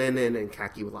 like, linen and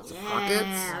khaki with lots of pockets.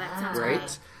 Yeah, that sounds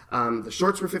right. The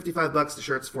shorts were $55, the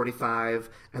shirts $45,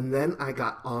 and then I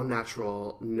got all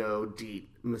natural, no DEET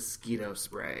mosquito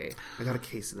spray. I got a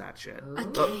case of that shit. A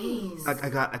case. I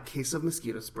got a case of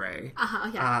mosquito spray.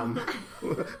 Beep.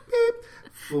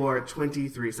 For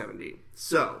 $23.70.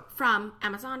 So from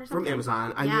Amazon or something. From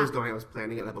Amazon. I knew I was going. I was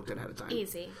planning it. And I booked it ahead of time.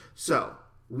 Easy. So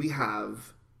we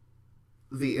have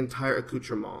the entire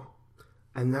accoutrement,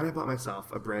 and then I bought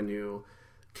myself a brand new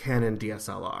Canon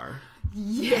DSLR.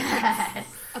 Yes.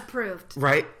 Approved.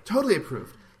 Right? Totally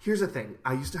approved. Here's the thing.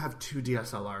 I used to have 2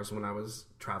 DSLRs when I was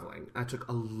traveling. I took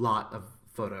a lot of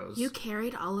photos. You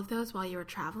carried all of those while you were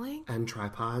traveling? And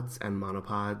tripods and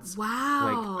monopods.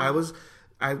 Wow. Like,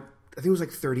 I think it was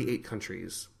like 38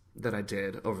 countries that I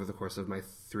did over the course of my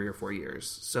 3 or 4 years.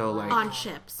 So, like, on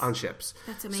ships.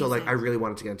 That's amazing. So, like, I really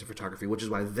wanted to get into photography, which is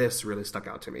why this really stuck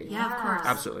out to me. Yeah, of course.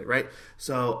 Absolutely, right?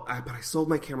 So, but I sold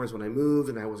my cameras when I moved,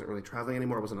 and I wasn't really traveling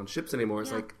anymore. I wasn't on ships anymore.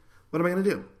 It's like, what am I going to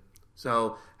do?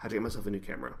 So, I had to get myself a new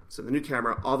camera. So, the new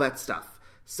camera, all that stuff,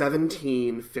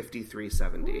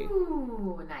 $1753.70.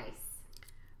 Ooh, nice.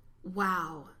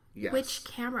 Wow. Yes. Which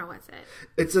camera was it?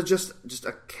 It's just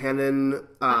a Canon.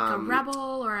 Like a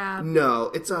Rebel or a...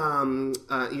 No, it's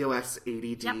EOS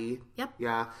 80D. Yep.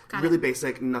 Yeah. Got really it.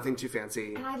 basic, nothing too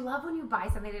fancy. And I love when you buy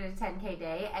something at a 10K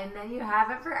day and then you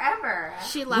have it forever.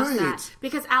 She loves that.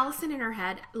 Because Allison in her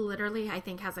head literally, I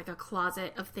think, has like a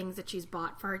closet of things that she's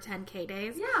bought for her 10K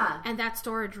days. Yeah. And that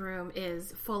storage room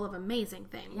is full of amazing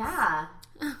things. Yeah.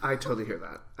 I totally hear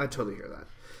that.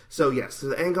 So, yes, so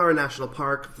the Angkor National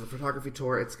Park, the photography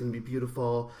tour, it's going to be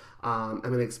beautiful. I'm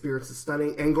going to experience the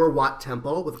stunning Angkor Wat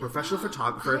Temple with a professional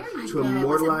photographer to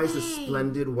immortalize the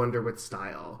splendid wonder with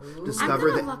style. I'm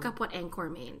going to look up what Angkor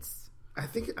means. I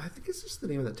think it's just the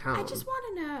name of the town. I just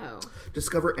want to know.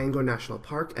 Discover Angkor National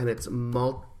Park and its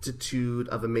multitude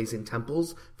of amazing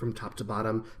temples from top to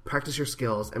bottom. Practice your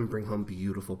skills and bring home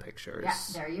beautiful pictures. Yeah,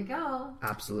 there you go.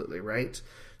 Absolutely, right?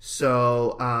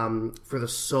 So, for the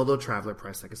solo traveler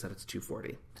price, like I said, it's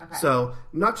 $240. Okay. So,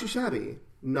 not too shabby.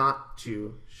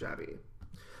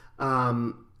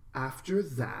 After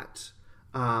that,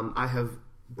 I have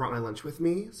brought my lunch with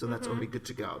me, so that's already good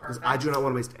to go. Because I do not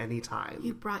want to waste any time.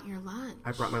 You brought your lunch.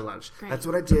 I brought my lunch. Great. That's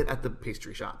what I did at the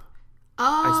pastry shop.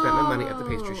 Oh. I spent my money at the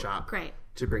pastry shop. Great.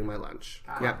 To bring my lunch.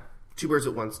 Yep. 2 birds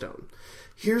with 1 stone.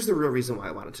 Here's the real reason why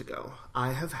I wanted to go.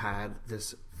 I have had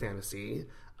this fantasy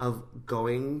of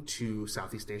going to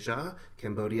Southeast Asia,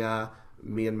 Cambodia,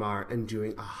 Myanmar, and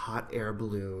doing a hot air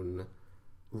balloon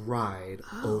ride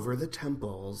over the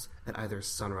temples at either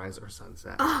sunrise or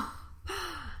sunset. Oh.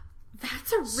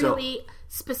 That's a really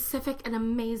specific and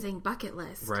amazing bucket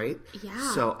list. Right?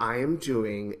 Yeah. So I am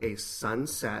doing a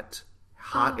sunset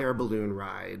hot air balloon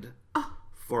ride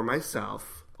for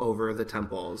myself over the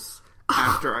temples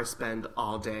after I spend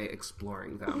all day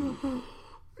exploring them.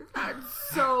 That's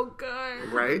so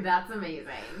good. Right? That's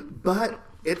amazing. But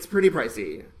it's pretty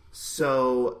pricey.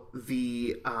 So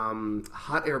the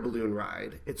hot air balloon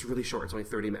ride, it's really short. It's only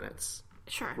 30 minutes.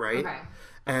 Sure. Right? Okay.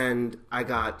 And I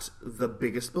got the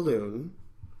biggest balloon,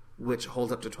 which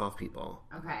holds up to 12 people.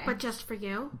 Okay. But just for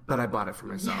you? But I bought it for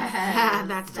myself. Yeah,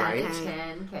 that's right.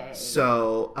 10K.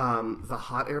 So the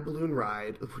hot air balloon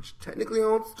ride, which technically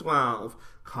holds 12,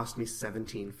 cost me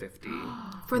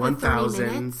 $1,750 For the 30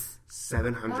 minutes?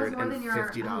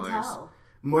 $750.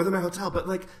 More than my hotel, but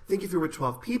like, think if you were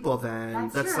 12 people, then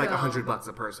that's like $100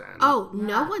 a person. Oh,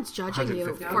 no one's judging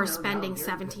you for spending you're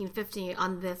 $1,750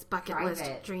 on this bucket list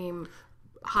dream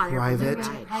private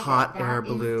hot air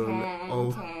balloon.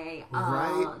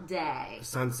 All day.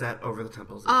 Sunset over the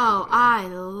temples. Oh, I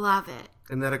love it.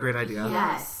 Isn't that a great idea?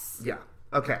 Yes. Yeah.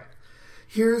 Okay.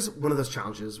 Here's one of those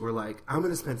challenges where, like, I'm going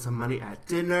to spend some money at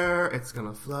dinner. It's going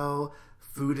to flow.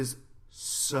 Food is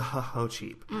so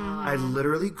cheap. I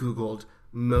literally Googled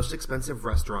most expensive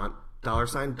restaurant, $,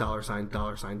 $,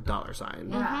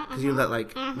 $. Because you know that,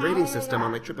 like, rating system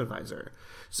on, like, TripAdvisor.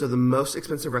 So the most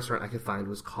expensive restaurant I could find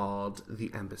was called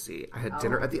The Embassy. I had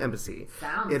dinner at The Embassy.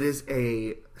 It is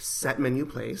a set menu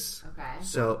place. Okay.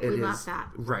 So it is. We love that.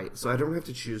 Right. So I don't have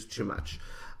to choose too much.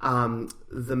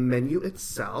 The menu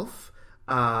itself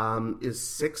is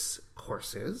 6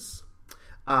 courses.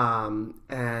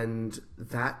 And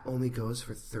that only goes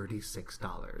for $36.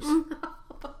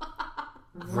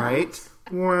 Right?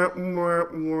 How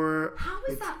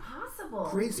is that possible?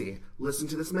 Crazy. Listen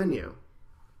to this menu.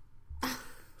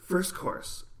 First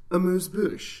course,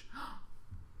 amuse-bouche,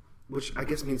 which I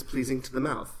guess means pleasing to the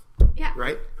mouth. Yeah.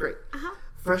 Right? Great.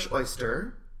 Fresh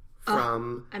oyster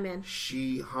from I'm in.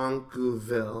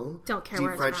 Shihangouville. Don't care deep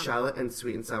where it's fried from. shallot and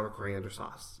sweet and sour coriander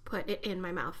sauce. Put it in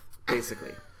my mouth.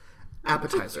 Basically.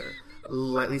 Appetizer,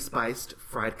 lightly spiced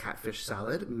fried catfish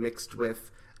salad mixed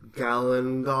with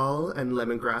galangal and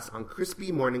lemongrass on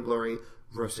crispy morning glory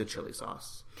roasted chili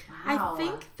sauce. I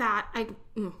think that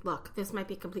look, this might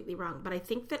be completely wrong, but I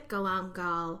think that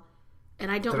galangal, and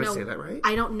I don't know. Did I say that right?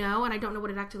 I don't know, and I don't know what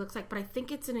it actually looks like, but I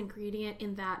think it's an ingredient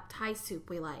in that Thai soup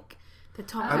we like, the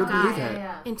tom kha I would believe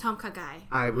gai. it. In tom kha gai.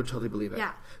 I would totally believe it.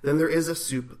 Yeah. Then there is a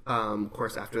soup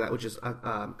course after that, which is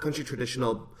a country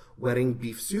traditional wedding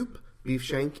beef soup, beef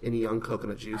shank in young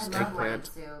coconut juice, eggplant.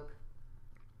 Soup.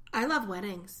 I love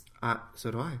weddings.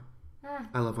 So do I.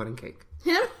 I love wedding cake.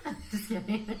 Just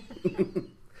kidding.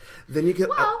 Then you get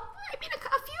Well, I mean, a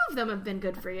few of them have been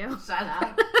good for you. Shut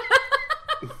up.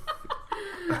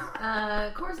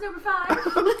 Course number 5.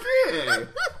 okay.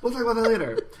 We'll talk about that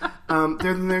later.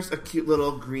 Then there's a cute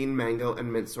little green mango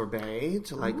and mint sorbet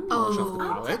to like polish off the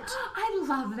palate. I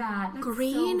love that. That's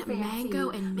Green so fancy. mango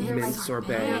and mint They're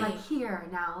sorbet. They're like, here,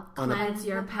 now cleanse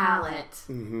your palate.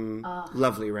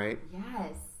 Lovely, right?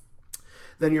 Yes.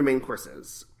 Then your main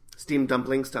courses. Steamed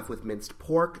dumplings stuffed with minced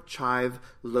pork, chive,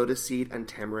 lotus seed, and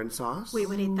tamarind sauce. We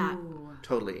would eat that.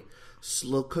 Totally.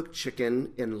 Slow-cooked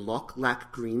chicken in loch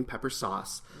lac green pepper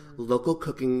sauce. Local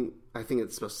cooking, I think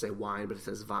it's supposed to say wine, but it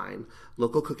says vine.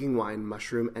 Local cooking wine,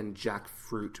 mushroom, and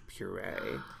jackfruit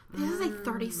puree. This is a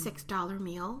 $36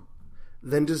 meal.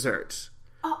 Then dessert.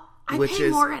 Oh, I Which pay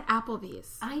is- more at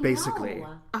Applebee's. I know. Basically.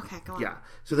 Okay, go on. Yeah.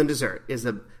 So then dessert is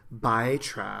a Baez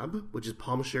trab, which is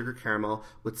palm sugar caramel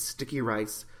with sticky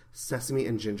rice, sesame,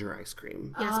 and ginger ice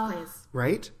cream. Yes, please.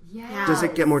 Right? Yes. Does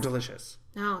it get more delicious?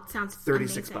 No, it sounds $36.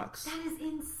 amazing. That is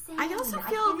insane. I also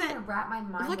feel can't that. even wrap my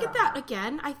mind Look at around that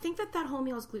again. I think that whole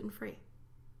meal is gluten free.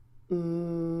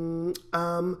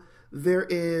 There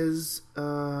is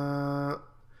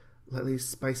lightly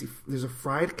spicy. There's a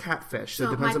fried catfish, so So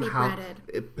it it depends might on be how breaded.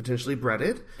 it potentially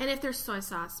breaded. And if there's soy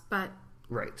sauce, but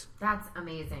Right. That's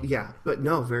amazing. Yeah, but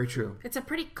no, very true. it's a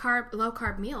pretty low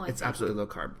carb meal. It's I think. absolutely low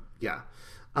carb. Yeah.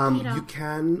 Keto. You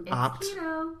can opt.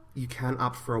 Keto. You can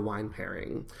opt for a wine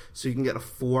pairing, so you can get a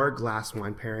 4-glass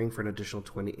wine pairing for an additional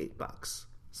 $28.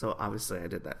 So obviously, I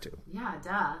did that too. Yeah,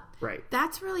 duh. Right.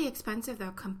 That's really expensive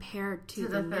though compared to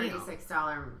The meal.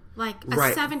 $36. Like a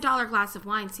Right. $7 glass of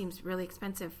wine seems really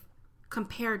expensive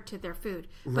compared to their food,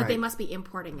 but they Right. must be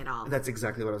importing it all. That's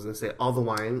exactly what I was going to say. All the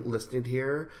wine listed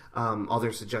here, all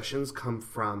their suggestions come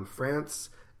from France,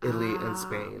 Italy, and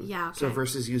Spain. yeah, okay. So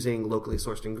versus using locally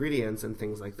sourced ingredients and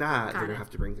things like that, they're going to have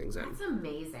to bring things in. That's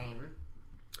amazing.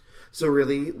 So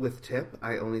really, with tip,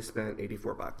 I only spent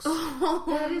 $84.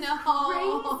 That is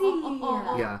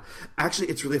crazy. Yeah. Actually,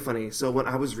 it's really funny. So when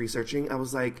I was researching, I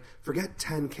was like, forget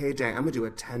 10K day. I'm going to do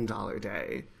a $10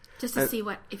 day. Just to see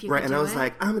what if you Right, can and do I was it.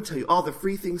 like, I'm going to tell you all the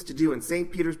free things to do in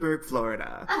St. Petersburg,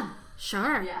 Florida.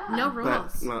 Sure, Yeah. no But,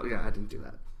 rules. well, yeah, I didn't do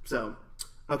that. So,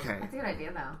 okay. That's a good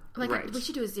idea, though. Like right. we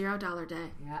should do a $0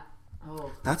 day. Yeah.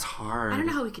 Oh, That's hard. I don't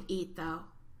know how we could eat though.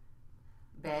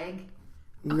 big.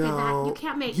 Okay, No, that you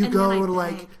can't make. You and go then I to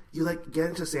like beg. you like get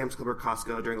into Sam's Club or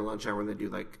Costco during the lunch hour when they do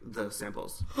like the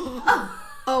samples.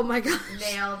 Oh my gosh,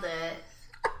 Nailed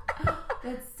it.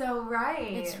 That's so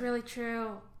right. it's really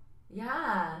true.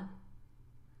 Yeah.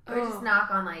 Or just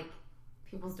knock on, like,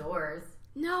 people's doors.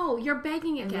 No, you're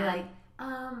begging again.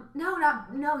 And be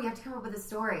like, no, you have to come up with a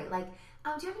story. Like,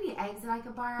 do you have any eggs that I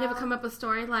could borrow? You ever come up with a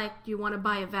story like, you want to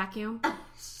buy a vacuum?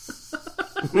 So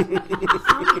many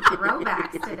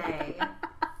throwbacks today.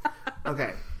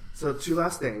 Okay, so 2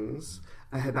 last things.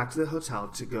 I head back to the hotel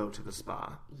to go to the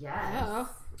spa. Yes. Oh.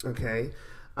 Okay.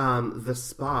 The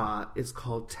spa is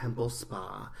called Temple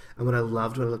Spa. And what I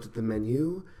loved when I looked at the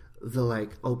menu, the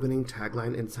like opening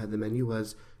tagline inside the menu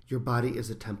was, "Your body is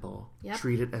a temple. Yep.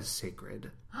 Treat it as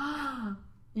sacred." I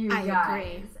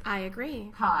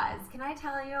agree. Pause. Can I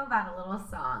tell you about a little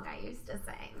song I used to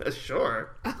sing?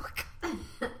 Sure. Oh, God.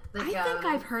 I think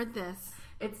I've heard this.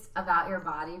 It's about your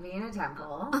body being a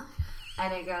temple.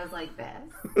 And it goes like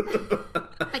this.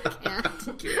 I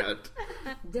can't.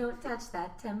 Don't touch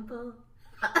that temple.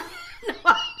 I'm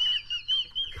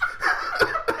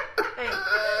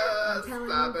telling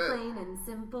you plain and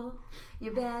simple.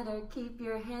 You better keep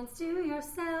your hands to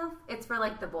yourself. It's for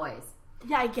like the boys.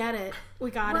 Yeah, I get it.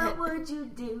 We got it. What would you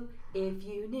do if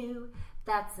you knew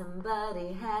that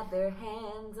somebody had their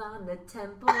hands on the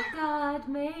temple God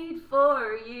made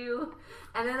for you?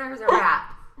 And then there's a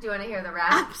rap. Do you want to hear the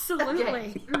rap?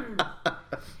 Absolutely. Okay.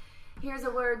 Here's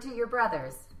a word to your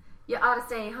brothers. You ought to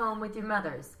stay home with your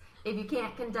mothers. If you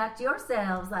can't conduct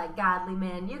yourselves like godly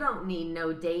men, you don't need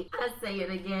no date. I say it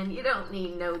again, you don't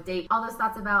need no date. All those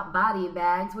thoughts about body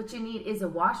bags, what you need is a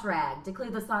wash rag to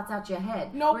clear those thoughts out your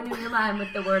head. Nope. Renew your mind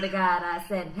with the word of God. I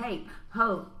said, hey,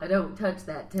 ho, I don't touch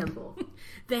that temple.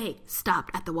 They stopped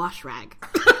at the wash rag.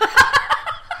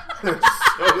 There's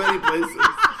so many places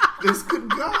this could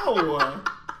go.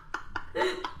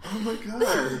 Oh my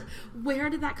God.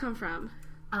 Where did that come from?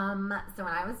 So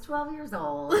when I was 12 years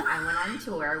old, I went on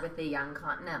tour with the Young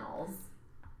Continentals,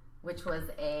 which was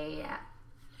a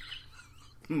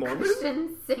Mormon?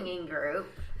 Christian singing group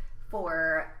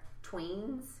for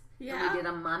tweens. Yeah. And we did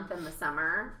a month in the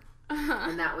summer,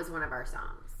 and that was one of our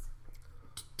songs.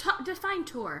 Define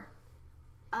tour.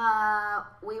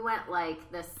 We went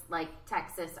like this, like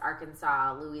Texas,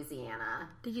 Arkansas, Louisiana.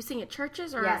 Did you sing at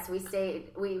churches or? Yes, we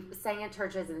sang at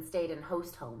churches and stayed in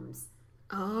host homes.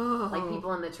 Oh. Like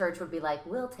people in the church would be like,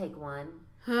 "We'll take one,"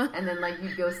 and then like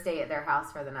you'd go stay at their house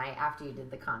for the night after you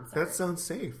did the concert. That sounds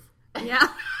safe. Yeah.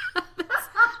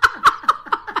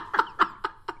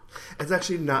 It's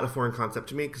actually not a foreign concept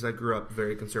to me because I grew up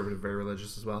very conservative, very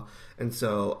religious as well. And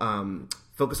so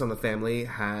Focus on the Family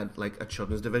had like a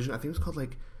children's division. I think it was called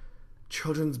like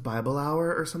Children's Bible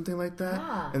Hour or something like that.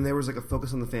 Yeah. And there was like a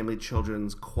Focus on the Family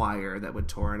children's choir that would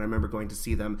tour. And I remember going to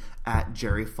see them at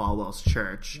Jerry Falwell's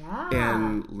church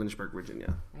in Lynchburg,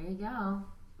 Virginia. There you go.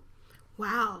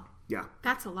 Wow. Yeah.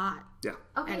 That's a lot. Yeah.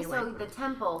 Okay, Anyway. so the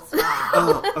temple spa.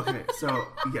 Oh, okay. So,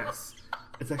 yes.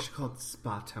 It's actually called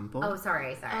Spa Temple. Oh,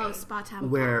 sorry. Oh, spa temple.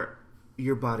 Where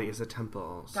your body is a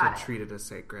temple, so Got it. treat it as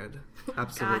sacred.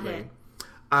 Absolutely. Got it.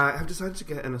 I have decided to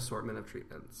get an assortment of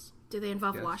treatments. Do they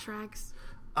involve wash rags?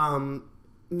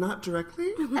 Not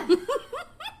directly.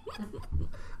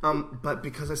 But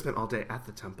because I spent all day at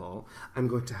the temple, I'm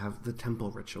going to have the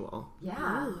temple ritual.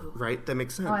 Yeah. Ooh. Right? That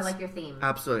makes sense. Oh, I like your theme.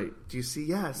 Absolutely. Do you see?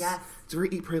 Yes. Yes. It's very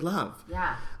Eat, Pray, Love.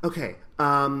 Yeah. Okay.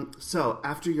 So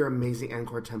after your amazing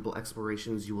Angkor Temple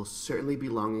explorations, you will certainly be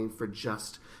longing for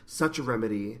just such a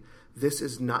remedy. This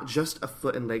is not just a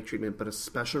foot and leg treatment, but a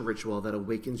special ritual that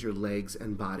awakens your legs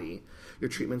and body. Your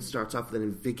treatment starts off with an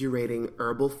invigorating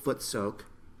herbal foot soak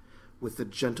with a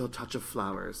gentle touch of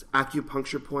flowers,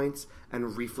 acupuncture points,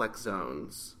 and reflex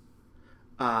zones.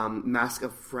 Mask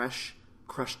of fresh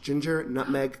crushed ginger,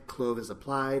 nutmeg, clove is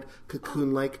applied,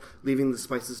 cocoon-like, leaving the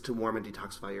spices to warm and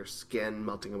detoxify your skin,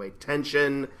 melting away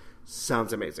tension.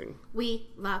 Sounds amazing.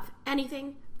 We love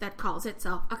anything that calls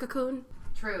itself a cocoon.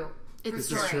 True.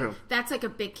 This is true. That's like a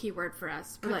big keyword for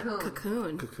us. We're like,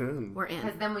 cocoon. Cocoon. We're in.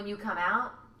 Because then when you come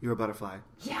out, You're a butterfly.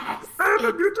 yes. I'm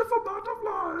a beautiful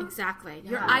butterfly. Exactly. Yeah.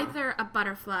 You're either a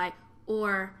butterfly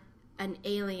or an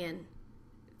alien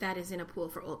that is in a pool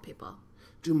for old people.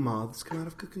 Do moths come out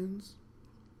of cocoons?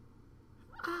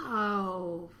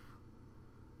 Oh.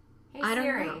 Hey, I don't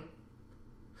Siri. know.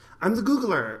 I'm the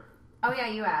Googler. Oh, yeah,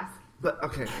 you asked. But,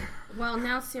 okay. Well,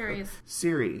 now Siri is...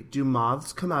 Siri, do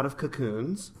moths come out of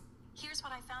cocoons? Here's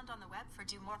what I found on the web for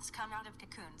do moths come out of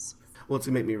cocoons. Well, it's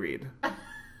going to make me read.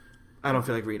 I don't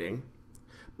feel like reading.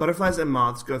 Butterflies and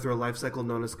moths go through a life cycle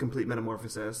known as complete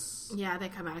metamorphosis. Yeah, they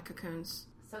come out of cocoons.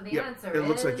 So the Yep. answer It is...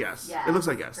 looks like yes. Yes. It looks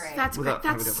like yes. Great. That's Without great.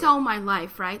 having That's to so my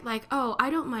life, right? Like, oh, I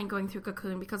don't mind going through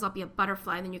cocoon because I'll be a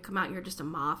butterfly and then you come out and you're just a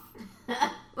moth.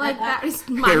 Like, that is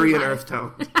my Harry and life. Earth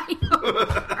Tone. I know.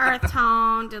 earth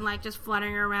toned and like just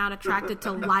fluttering around, attracted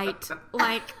to light.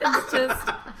 Like it's just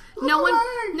no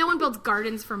one builds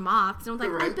gardens for moths. And I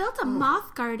was like, Right. I built a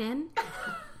moth garden.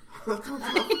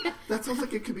 That sounds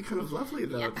like it could be kind of lovely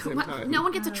though. At the same time. No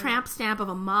one gets a tramp stamp of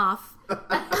a moth.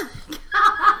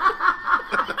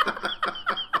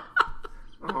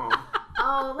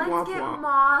 Oh, let's Womp get womp.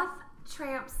 moth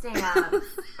tramp stamps.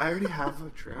 I already have a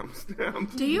tramp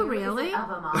stamp. Do you really? Of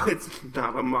a moth. It's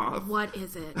not a moth. What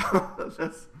is it?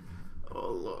 That's, oh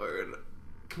Lord.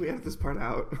 Can we edit this part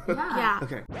out? Yeah.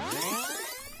 Okay.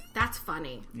 That's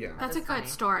funny. Yeah. That's a good funny.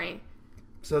 story.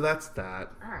 So that's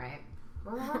that. All right.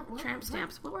 What- Tramp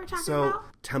stamps. What were we talking So about?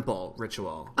 temple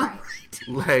ritual. Right.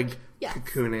 Leg, Yes.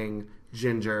 cocooning,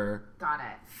 ginger, Got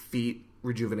it. feet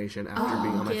rejuvenation after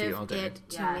being on my feet Give all day. it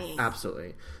to Yes. me.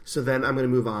 Absolutely. So then I'm going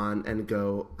to move on and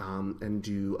go and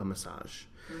do a massage.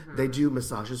 They do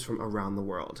massages from around the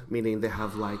world, meaning they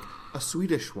have like a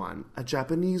Swedish one, a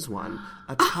Japanese one,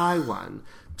 a Thai one,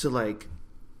 to like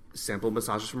sample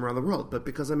massages from around the world. But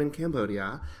because I'm in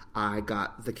Cambodia, I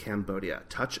got the Cambodia,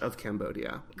 touch of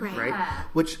Cambodia. Great. Right? Yeah.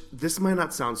 Which this might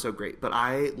not sound so great, but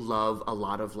I love a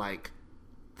lot of like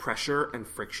pressure and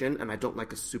friction, and I don't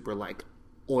like a super like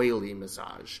oily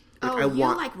massage. Like, Oh, you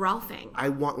like Rolfing. I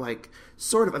want like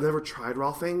sort of. I've never tried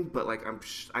Rolfing, but like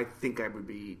I think I would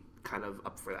be kind of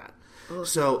up for that.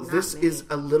 So this me. is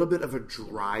a little bit of a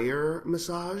drier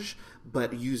massage,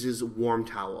 but uses warm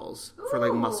towels for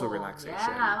like muscle Ooh, relaxation.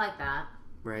 Yeah, I like that.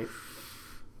 Right.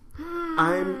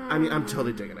 I'm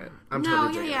totally digging it. I'm No,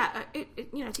 totally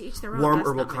digging it. To each their own. Warm That's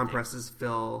herbal not my thing. compresses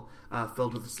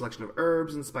filled with a selection of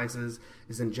herbs and spices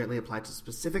is then gently applied to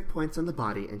specific points on the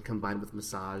body and combined with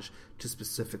massage to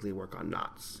specifically work on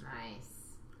knots.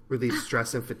 Nice. Relieve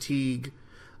stress and fatigue,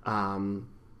 and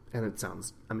it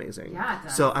sounds amazing. Yeah, it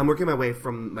does. So I'm working my way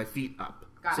from my feet up.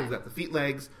 Got so it. we've got the feet,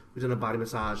 legs, we've done a body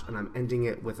massage, and I'm ending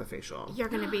it with a facial. You're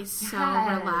going to be so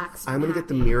Yes. relaxed. I'm and going to get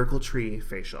the happy. Miracle Tree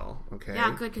facial, okay?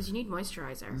 Yeah, good, because you need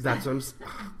moisturizer. That's what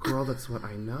girl, that's what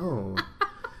I know.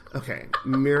 Okay,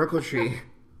 Miracle Tree.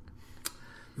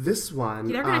 This one...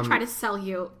 They're going to try to sell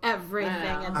you everything.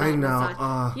 Yeah. About I know,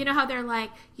 massage. You know how they're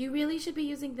like, you really should be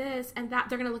using this and that.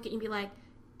 They're going to look at you and be like,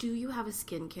 do you have a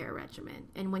skincare regimen?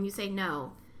 And when you say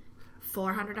no,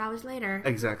 $400 later.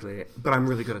 Exactly. But I'm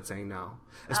really good at saying no.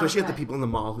 Especially at the Okay. people in the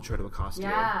mall who try to accost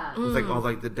Yeah. you. With like all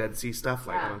like the Dead Sea stuff.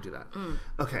 Like I Yeah. don't do that.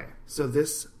 Okay. So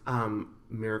this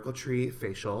Miracle Tree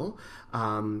facial,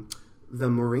 the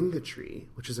Moringa tree,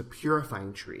 which is a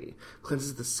purifying tree,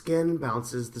 cleanses the skin,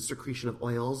 balances the secretion of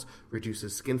oils,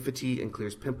 reduces skin fatigue, and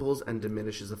clears pimples, and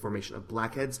diminishes the formation of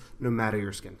blackheads, no matter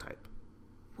your skin type.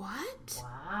 What?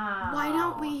 Wow. Why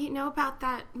don't we know about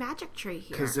that magic tree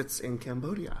here? Because it's in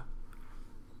Cambodia.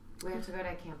 We have to go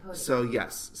to Cambodia. So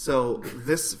yes, so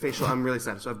this facial I'm really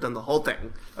excited. So I've done the whole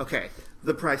thing. Okay,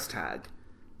 the price tag,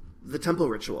 the temple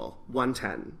ritual,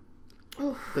 $110.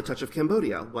 The touch of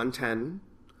Cambodia, $110.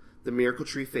 The Miracle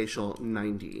Tree facial,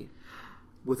 $90,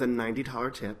 with a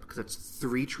 $90 tip because it's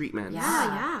 3 treatments.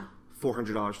 yeah.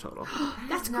 $400 total.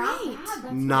 That's Not great. bad.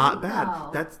 That's Not great, bad. though.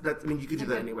 That's. I mean, you could do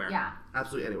that good- anywhere. yeah.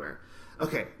 Absolutely anywhere.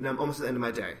 Okay, now I'm almost at the end of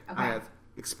my day. Okay. I have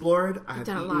explored. I have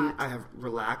done a eaten. lot. I have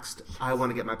relaxed. I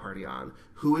want to get my party on.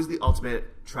 Who is the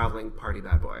ultimate traveling party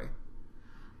bad boy?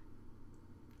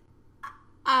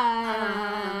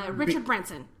 Richard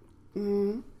Branson.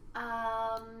 Um.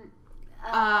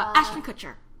 Ashton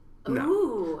Kutcher.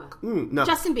 No. Ooh. No.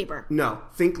 Justin Bieber. No.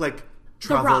 Think like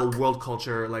travel, Rock. world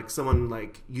culture, like someone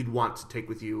like you'd want to take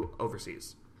with you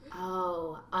overseas.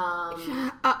 Oh.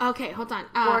 Okay, hold on.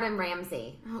 Gordon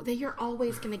Ramsay. Oh, you're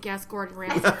always going to guess Gordon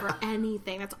Ramsay for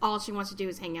anything. That's all she wants to do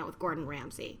is hang out with Gordon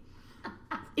Ramsay.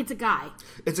 It's a guy.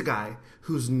 It's a guy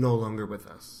who's no longer with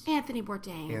us. Anthony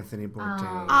Bourdain. Anthony Bourdain.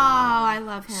 Oh, I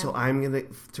love him. So I'm gonna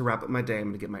to wrap up my day. I'm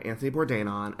gonna get my Anthony Bourdain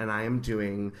on, and I am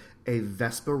doing a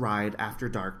Vespa ride after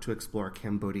dark to explore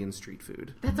Cambodian street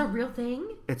food. That's a real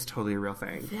thing? It's totally a real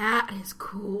thing. That is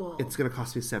cool. It's gonna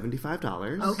cost me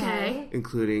 $75, okay.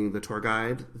 including the tour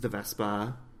guide, the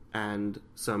Vespa, and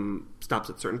some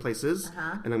stops at certain places.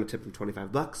 And I'm gonna tip them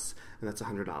 $25, and that's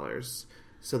 $100.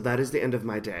 So that is the end of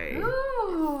my day.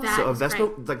 Ooh. That So a is Vespa,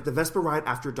 great. like the Vespa ride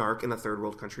after dark in a third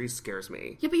world country, scares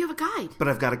me. Yeah, but you have a guide. But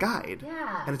I've got a guide,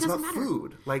 Yeah. and it's Doesn't about matter.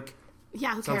 food. Like,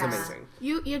 Yeah, who sounds cares? amazing.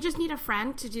 You just need a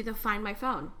friend to do the Find My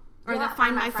Phone. Or Yeah, the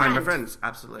Find My Find Friend. my friends,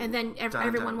 absolutely. And then Done,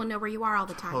 everyone done. will know where you are all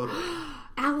the time. Totally.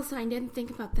 Allison, I didn't think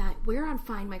about that. We're on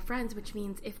Find My Friends, which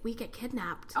means if we get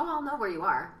kidnapped. Oh, I'll know where you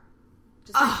are.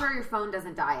 Just make sure your phone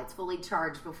doesn't die. It's fully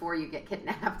charged before you get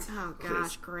kidnapped. Oh,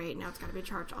 gosh, great. Now it's got to be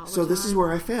charged all the time. So this is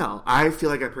where I fail. I feel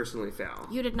like I personally fail.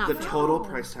 You did not The fail. total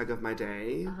price tag of my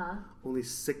day, only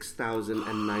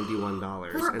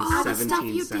 $6,091 For and all the stuff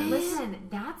you 17 did? cents. Listen,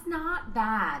 that's not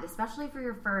bad, especially for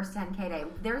your first 10K day.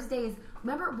 There's days,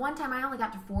 remember one time I only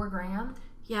got to $4,000?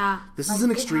 Yeah. This Like, is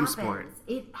an it extreme happens. sport.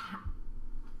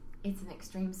 It's an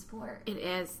extreme sport. It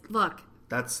is. Look.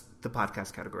 That's the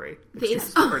podcast category. These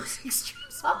Sports. extreme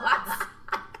sports.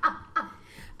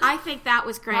 I think that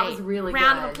was great. That was really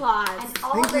Round good. of applause. And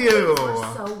all Thank the you. days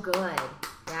were so good.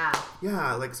 Yeah.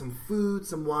 Yeah, like some food,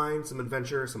 some wine, some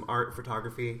adventure, some art,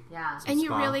 photography. Yeah. some And you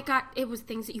spa. really got, it was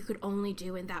things that you could only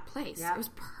do in that place. Yeah. It was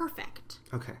perfect.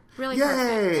 Okay. Really Yay!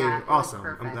 perfect. Yeah, it was Awesome.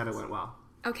 perfect. I'm glad it went well.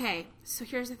 Okay, so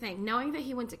here's the thing. Knowing that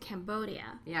he went to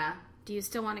Cambodia, Yeah. do you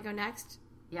still want to go next?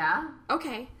 Yeah.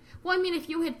 Okay. Well, I mean, if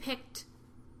you had picked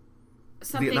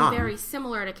something Vietnam. very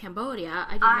similar to Cambodia,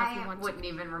 I didn't know if you I wanted wouldn't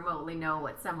even remotely know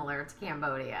what's similar to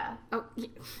Cambodia. to... Oh, yeah,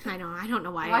 I know. I don't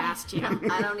know why I Why- asked you.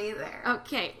 I don't either.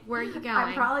 Okay, where are you going?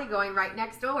 I'm probably going right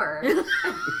next door.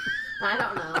 I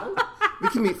don't know. We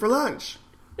can meet for lunch.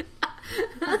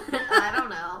 I don't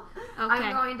know. Okay.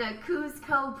 I'm going to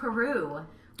Cusco, Peru.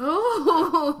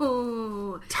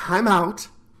 Oh! Time out.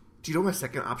 Do you know what my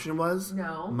second option was?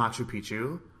 No. Machu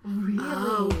Picchu. Really?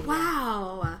 Oh,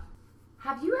 wow.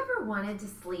 Have you ever wanted to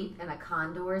sleep in a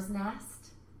condor's nest?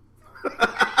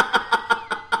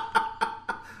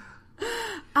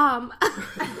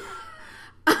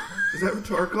 Is that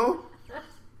rhetorical?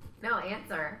 No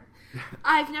answer.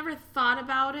 I've never thought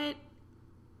about it.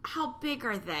 How big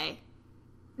are they?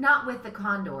 Not with the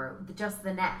condor, just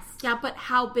the nest. Yeah, but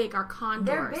how big are condors?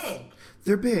 They're big.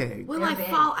 They're big. Will They're I big.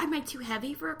 fall? Am I too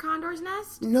heavy for a condor's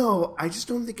nest? No, I just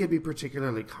don't think it'd be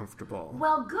particularly comfortable.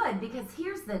 Well, good, because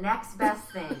here's the next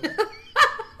best thing.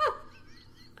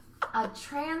 A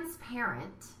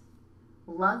transparent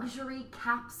luxury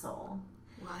capsule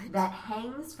What? that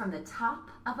hangs from the top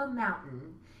of a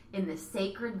mountain in the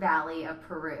sacred valley of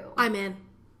Peru. I'm in.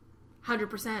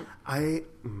 100%.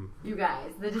 You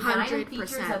guys, the design and 100%.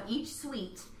 features of each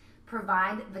suite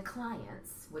provide the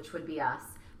clients, which would be us,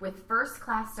 with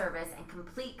first-class service and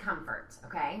complete comfort,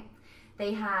 okay?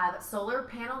 They have solar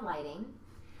panel lighting.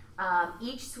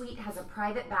 Each suite has a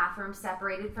private bathroom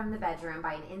separated from the bedroom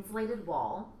by an insulated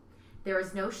wall. There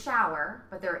is no shower,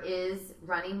 but there is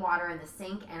running water in the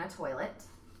sink and a toilet,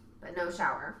 but no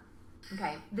shower.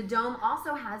 Okay. The dome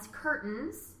also has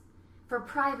curtains for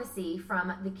privacy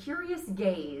from the curious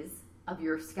gaze of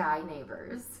your sky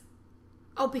neighbors.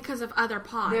 Oh, because of other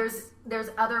pods. There's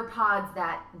other pods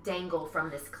that dangle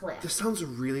from this cliff. This sounds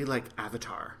really like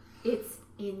Avatar. It's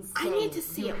insane. I need to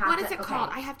see You it. have What is to- it called?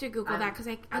 okay. I have to Google that because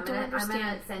I don't I'm understand.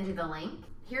 gonna send you the link.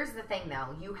 Here's the thing,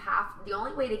 though. The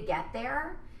only way to get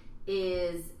there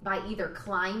is by either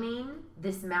climbing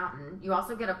this mountain. You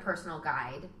also get a personal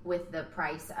guide with the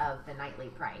price of the nightly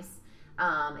price.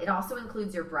 It also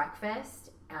includes your breakfast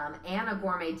and a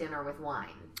gourmet dinner with wine.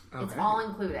 It's Okay. all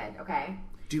included. Okay.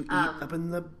 Do you eat up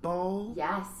in the bowl?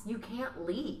 Yes, you can't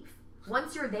leave.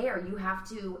 Once you're there, you have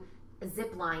to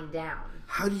zip line down.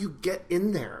 How do you get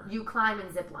in there? You climb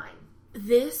and zip line.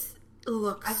 This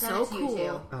looks I sent so it to you cool.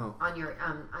 too Oh. on your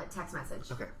text message.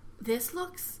 Okay. This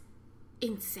looks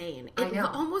insane. I It know.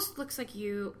 almost looks like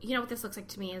you know what this looks like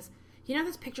to me is, you know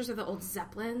those pictures of the old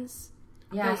Zeppelins?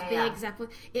 Yeah, Those yeah, big yeah. Zeppelin.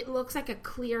 It looks like a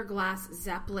clear glass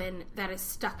Zeppelin that is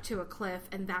stuck to a cliff,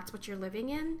 and that's what you're living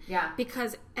in. Yeah.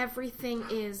 Because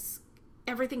everything's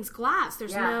glass.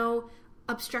 There's Yeah. no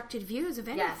obstructed views of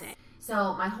Yes. anything.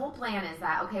 So my whole plan is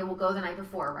that, okay, we'll go the night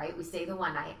before, right? We stay the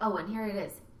one night. Oh, and here it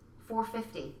is.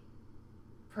 $450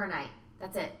 per night.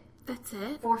 That's it. That's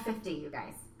it. $450, you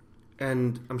guys.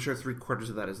 And I'm sure 3/4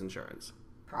 of that is insurance.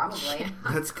 Probably. That's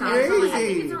I think it's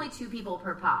crazy. only 2 people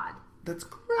per pod. That's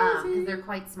Because crazy. they're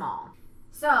quite small.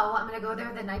 So I'm going to go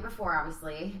there the night before,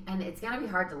 obviously, and it's going to be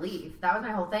hard to leave. That was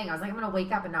my whole thing. I was like, I'm going to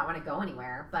wake up and not want to go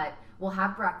anywhere, but we'll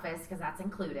have breakfast because that's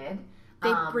included.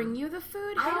 They bring you the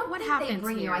food? I don't what think happens they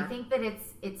bring here? you. I think that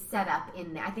it's set up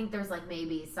in there. I think there's like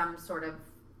maybe some sort of,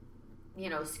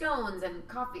 scones and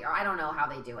coffee, or I don't know how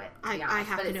they do it. To be honest. I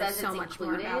have but to it know says so it's much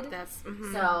more included. about this.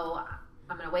 Mhm. So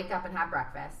I'm going to wake up and have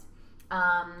breakfast.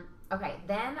 Okay,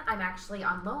 then I'm actually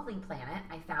on Lonely Planet.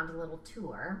 I found a little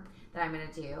tour that I'm going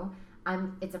to do.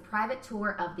 It's a private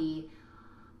tour of the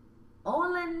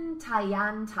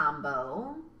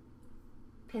Ollantaytambo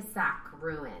Pisac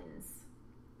ruins.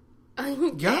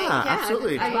 Yeah,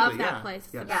 absolutely, I love totally, that yeah. place.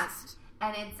 It's Yes. the best.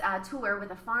 And it's a tour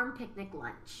with a farm picnic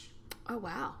lunch. Oh,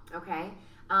 wow. Okay,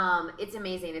 it's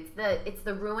amazing. It's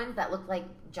the ruins that look like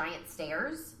giant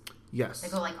stairs. Yes. They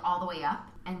go like all the way up.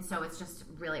 And so it's just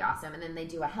really awesome. And then they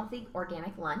do a healthy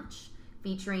organic lunch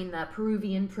featuring the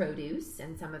Peruvian produce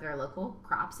and some of their local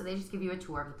crops. So they just give you a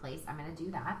tour of the place. I'm going to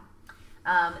do that.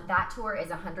 That tour is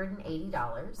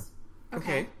 $180.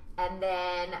 Okay. And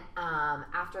then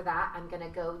after that, I'm going to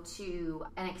go to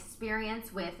an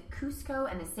experience with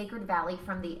Cusco and the Sacred Valley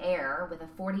from the air with a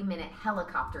 40-minute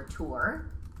helicopter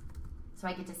tour. So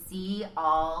I get to see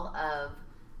all of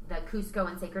the Cusco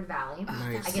and Sacred Valley.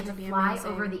 Nice. I get to fly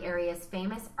over the area's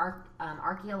famous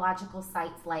archaeological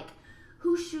sites like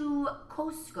Hushu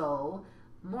Cusco,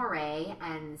 Moray,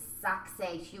 and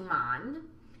Sacsayhuaman.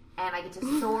 And I get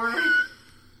to soar...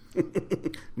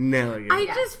 No, I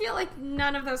just feel like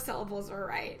none of those syllables were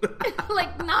right.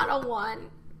 Like, not a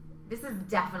one. This is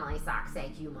definitely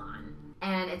Sacsayhuaman.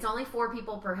 And it's only 4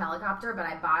 people per helicopter, but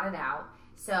I bought it out.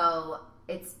 So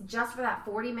it's just for that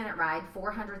 40-minute ride,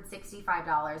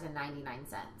 $465.99.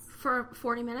 For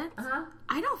 40 minutes? Uh-huh.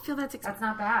 I don't feel that's expensive. That's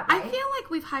not bad, right? I feel like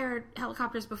we've hired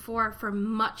helicopters before for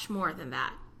much more than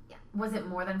that. Yeah. Was it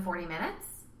more than 40 minutes?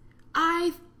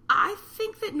 I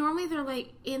think that normally they're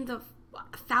like in the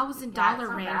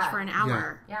 $1,000 range for an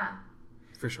hour. Yeah.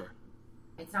 For sure.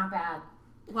 It's not bad.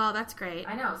 Well, that's great.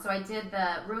 I know. So I did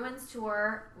the ruins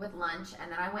tour with lunch,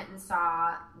 and then I went and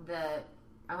saw do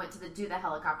the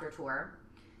helicopter tour.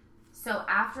 So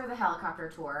after the helicopter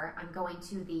tour, I'm going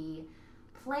to the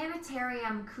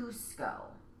Planetarium Cusco.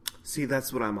 See,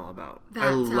 that's what I'm all about. That I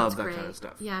love that great. kind of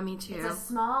stuff. Yeah, me too. It's a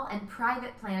small and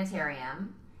private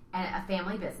planetarium and a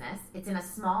family business. It's in a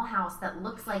small house that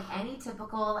looks like any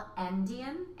typical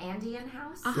Andean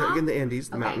house. Like in the Andes,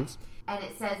 the mountains. And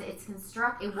it says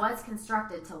it was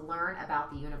constructed to learn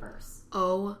about the universe.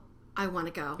 Oh, I want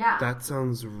to go. Yeah. That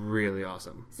sounds really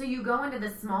awesome. So you go into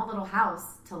this small little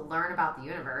house to learn about the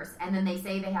universe, and then they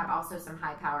say they have also some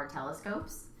high-powered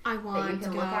telescopes I want that you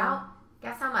can to look go. out.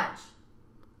 Guess how much?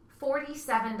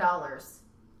 $47.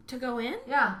 To go in?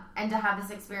 Yeah, and to have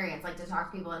this experience, like to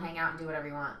talk to people and hang out and do whatever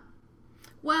you want.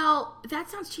 Well, that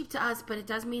sounds cheap to us, but it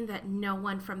does mean that no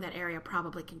one from that area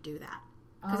probably can do that.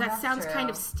 Because that sounds kind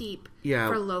of steep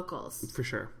for locals. For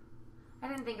sure. I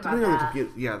didn't think about that.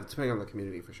 Depending on the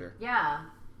community, for sure. Yeah.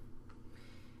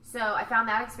 So I found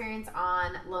that experience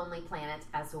on Lonely Planet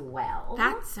as well.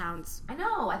 That sounds I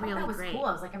know. I thought really that was great. cool.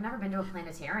 I was like, I've never been to a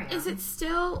planetarium. Is it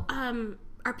still,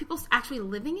 are people actually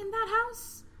living in that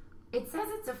house? It says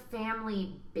it's a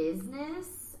family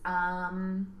business.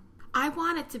 I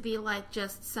want it to be like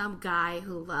just some guy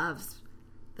who loves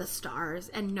the stars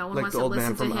and no one Like wants the to old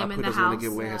man listen from to him Up in who the doesn't house. want to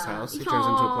give away his house. He turns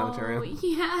into a planetarium.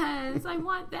 Yes, I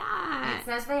want that. It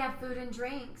says they have food and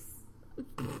drinks.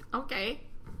 Okay.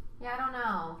 Yeah, I don't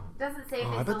know. It doesn't say if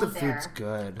Oh, they I still bet the live food's there.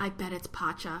 good. I bet it's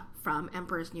Pacha from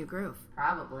Emperor's New Groove.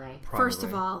 Probably. First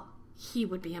of all, he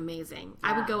would be amazing.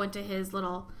 Yeah. I would go into his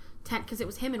little tent because it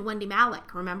was him and Wendy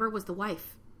Malick, remember, was the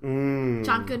wife. Mm.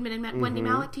 John Goodman and Wendy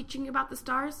Malick teaching you about the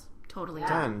stars. Totally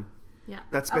Done. Yeah.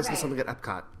 That's basically Okay. something at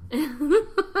Epcot.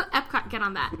 Epcot, get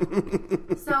on that.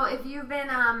 So if you've been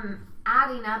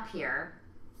adding up here,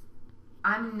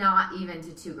 I'm not even to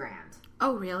 $2,000.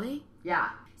 Oh, really? Yeah.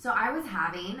 So I was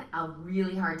having a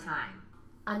really hard time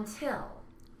until,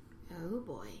 Oh,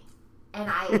 boy.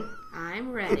 and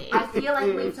I'm ready. I feel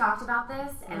like we've talked about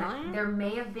this, and Really? there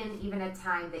may have been even a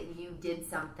time that you did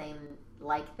something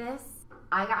like this.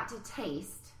 I got to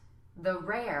taste the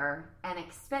rare and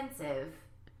expensive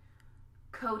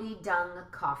Cody Dung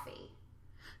coffee.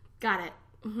 Got it.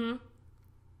 Mm-hmm.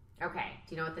 Okay,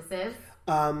 do you know what this is?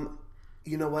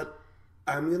 You know what?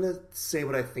 I'm going to say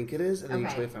what I think it is, and then you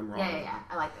tell me if I'm wrong. Yeah.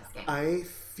 I like this game. I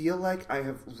feel like I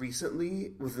have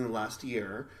recently, within the last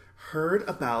year, heard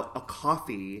about a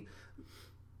coffee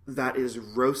that is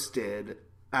roasted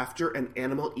after an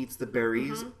animal eats the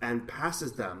berries and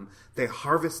passes them. They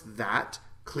harvest that,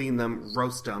 clean them,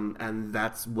 roast them, and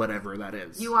that's whatever that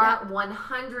is. You are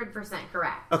 100%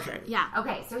 correct. Okay. Yeah.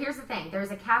 Okay, so here's the thing. There's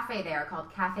a cafe there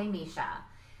called Cafe Misha,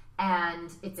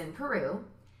 and it's in Peru.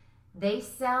 They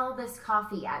sell this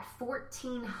coffee at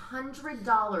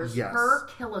 $1,400 Yes. per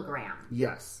kilogram.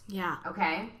 Yes. Yeah.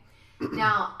 Okay?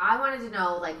 Now, I wanted to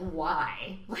know, like,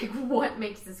 why? Like, what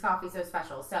makes this coffee so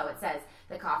special? So it says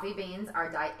the coffee beans are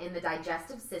in the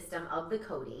digestive system of the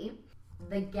Cody.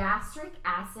 The gastric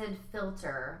acid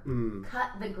filter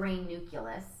cut the grain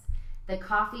nucleus. The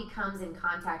coffee comes in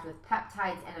contact with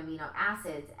peptides and amino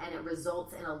acids, and it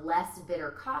results in a less bitter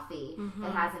coffee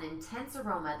that has an intense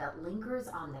aroma that lingers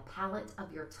on the palate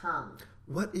of your tongue.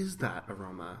 What is that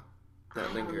aroma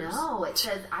that lingers?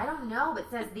 I don't know. It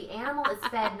says the animal is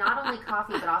fed not only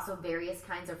coffee, but also various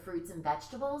kinds of fruits and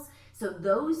vegetables. So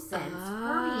those scents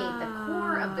permeate the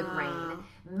core of the grain,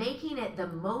 making it the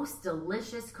most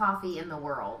delicious coffee in the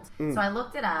world. So I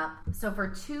looked it up. So for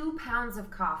 2 pounds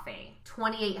of coffee,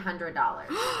 $2,800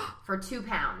 for 2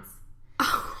 pounds.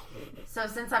 So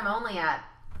since I'm only at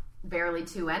barely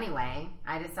 2 anyway,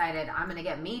 I decided I'm going to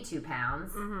get me 2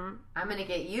 pounds. I'm going to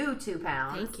get you 2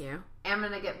 pounds. Thank you. I'm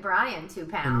going to get Brian 2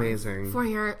 pounds. Amazing. For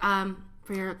your For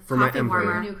my coffee warmer.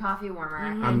 Your new coffee warmer.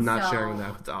 I'm not sharing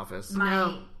that with the office.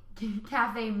 My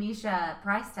Cafe Misha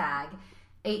price tag,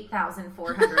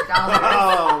 $8,400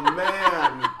 Oh,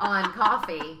 man. on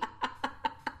coffee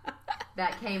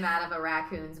that came out of a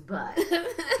raccoon's butt.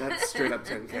 That's straight up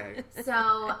 10K.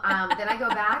 So then I go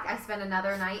back. I spend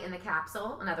another night in the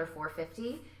capsule, another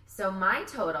 $450. So my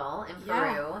total in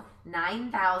Peru,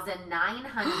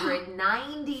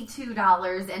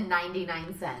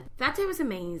 $9,992.99. That day was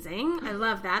amazing. I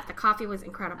love that. The coffee was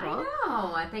incredible. I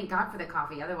know. I thank God for the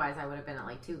coffee. Otherwise, I would have been at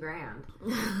like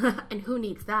 $2,000. And who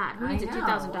needs that? Who needs a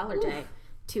 $2,000 day?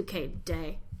 $2K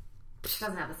day.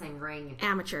 Doesn't have the same ring.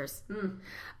 Amateurs.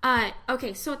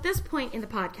 Okay, so at this point in the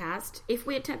podcast, if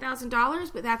we had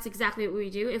 $10,000, but that's exactly what we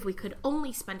would do if we could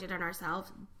only spend it on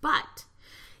ourselves. But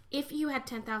if you had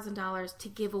 $10,000 to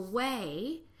give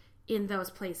away in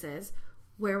those places,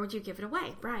 where would you give it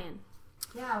away, Brian?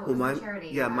 Yeah, what Well, was mine, the charity?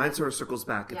 yeah, mine sort of circles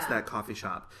back. It's Yeah. that coffee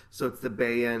shop. So it's the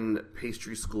Baez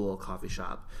Pastry School coffee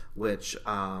shop, which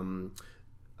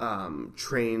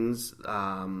trains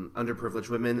underprivileged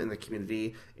women in the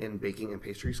community in baking and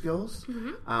pastry skills.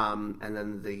 And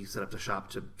then they set up the shop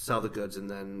to sell the goods and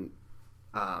then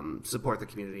support the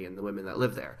community and the women that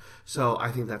live there. So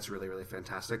I think that's really, really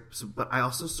fantastic. So, but I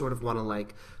also sort of want to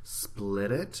like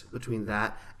split it between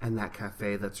that and that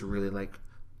cafe that's really like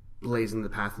blazing the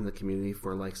path in the community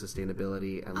for like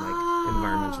sustainability and like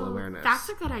environmental awareness. That's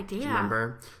a good idea. Do you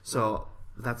remember? So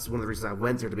that's one of the reasons I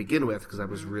went there to begin with, because I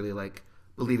was really like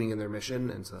believing in their mission,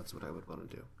 and so that's what I would want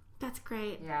to do. That's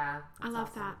great. Yeah. I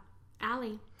love that.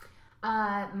 Allie.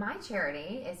 My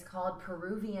charity is called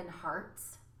Peruvian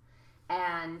Hearts.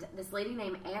 And this lady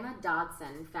named Anna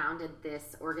Dodson founded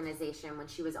this organization when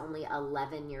she was only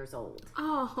 11 years old.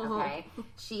 Oh. Okay.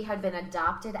 She had been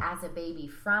adopted as a baby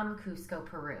from Cusco,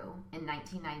 Peru in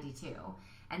 1992.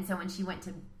 And so when she went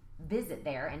to visit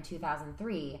there in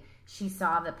 2003, she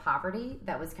saw the poverty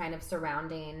that was kind of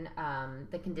surrounding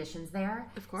the conditions there.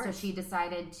 Of course. So she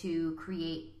decided to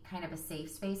create kind of a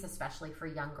safe space, especially for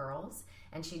young girls.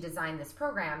 And she designed this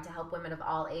program to help women of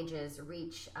all ages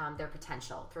reach their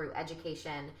potential through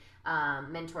education,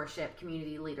 mentorship,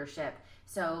 community leadership.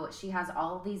 So she has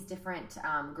all of these different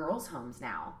girls' homes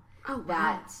now. Oh, wow.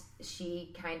 That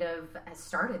she kind of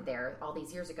started there all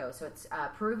these years ago. So it's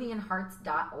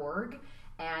PeruvianHearts.org.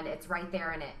 And it's right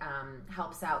there, and it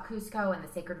helps out Cusco and the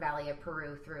Sacred Valley of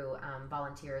Peru through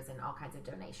volunteers and all kinds of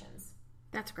donations.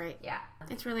 That's great. Yeah.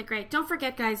 It's really great. Don't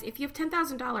forget, guys, if you have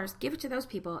 $10,000, give it to those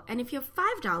people. And if you have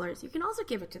 $5, you can also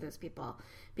give it to those people.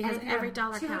 Because and if every you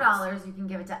dollar have $2, counts. you can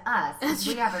give it to us.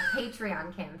 We have a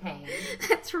Patreon campaign.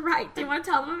 That's right. Do you want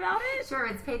to tell them about it? Sure,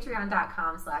 it's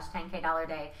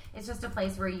patreon.com/10KDollarDay. It's just a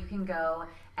place where you can go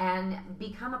and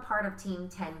become a part of Team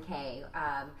 10K.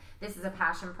 This is a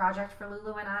passion project for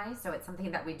Lulu and I, so it's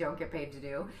something that we don't get paid to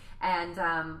do. And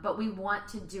but we want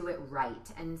to do it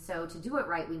right. And so to do it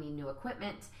right, we need new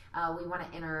equipment. We want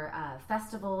to enter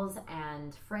festivals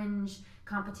and fringe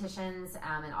competitions,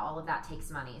 and all of that takes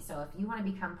money. So if you want to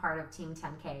become part of Team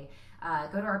 10K,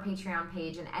 go to our Patreon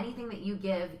page, and anything that you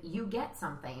give, you get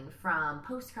something, from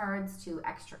postcards to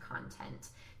extra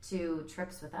content to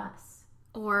trips with us.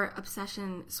 Or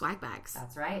Obsession swag bags.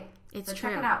 That's right. It's so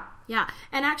true. Check it out. Yeah.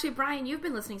 And actually, Brian, you've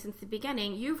been listening since the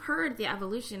beginning. You've heard the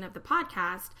evolution of the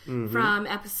podcast from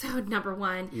episode number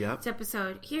 1 to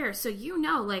episode here. So you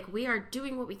know, like, we are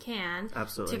doing what we can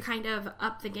to kind of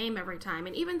up the game every time.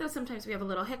 And even though sometimes we have a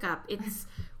little hiccup,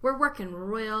 we're working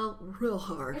real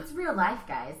hard. It's real life,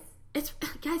 guys. It's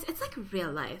like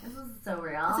real life. This is so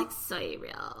real. It's like so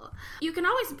real. You can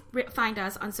always find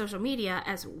us on social media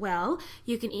as well.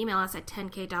 You can email us at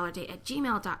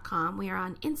 10kdollarday@gmail.com. We are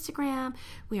on Instagram.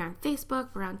 We are on Facebook.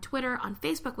 We're on Twitter. On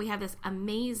Facebook, we have this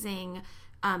amazing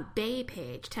Bae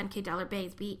page, 10K Dollar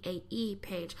Baez, BAE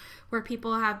page, where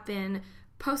people have been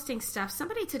posting stuff.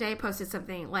 Somebody today posted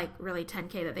something like really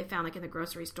 10K that they found like in the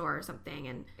grocery store or something,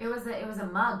 and it was a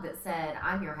mug that said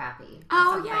 "I'm your happy."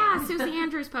 Oh yeah, Susie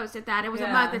Andrews posted that. It was a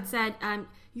mug that said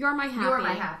 "You're my happy." You're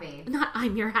my happy. Not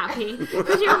 "I'm your happy."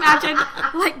 Could you imagine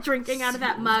like drinking out of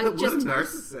that mug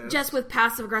just with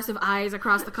passive aggressive eyes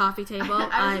across the coffee table?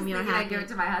 I'm your happy. I give it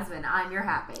to my husband. I'm your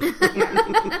happy. Take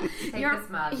this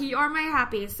mug. You're my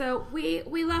happy. So we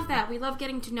love that. We love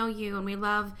getting to know you, and we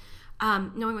love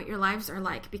knowing what your lives are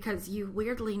like, because you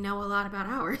weirdly know a lot about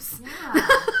ours. Yeah.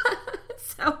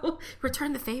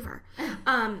 return the favor.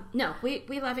 No,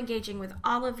 we love engaging with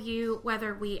all of you,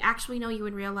 whether we actually know you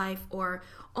in real life or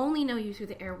only know you through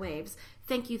the airwaves.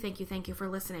 Thank you for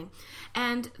listening.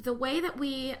 And the way that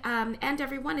we end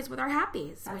everyone is with our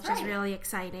happies, which is really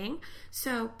exciting.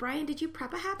 So, Brian, did you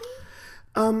prep a happy?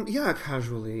 Yeah,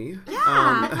 casually.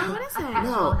 Yeah. What is it?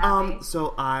 No,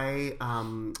 so I've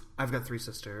got 3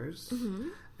 sisters,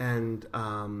 and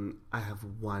I have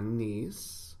one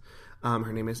niece.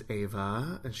 Her name is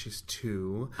Ava, and she's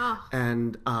 2. Oh.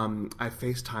 And I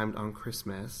FaceTimed on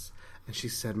Christmas, and she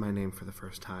said my name for the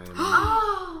first time.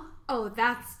 Oh,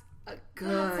 that's a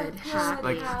good happy.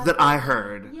 Like, that I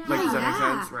heard. Yeah. Like, does that make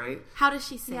sense, right? How does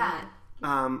she say it?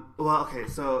 Well, okay,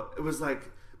 so it was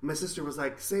like, my sister was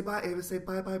like, say bye, Ava, say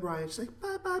bye, Brian. She's like,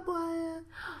 bye, Brian.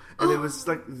 And it was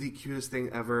like the cutest thing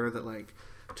ever that like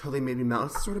totally made me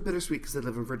melt. It's sort of bittersweet because I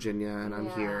live in Virginia and I'm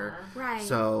here. Right.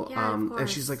 So, of and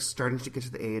she's like starting to get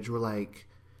to the age where like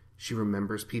she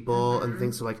remembers people and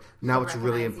things. So like now it's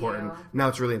really important. Now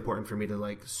it's really important for me to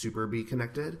like super be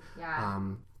connected. Yeah.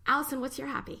 Allison, what's your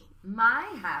happy?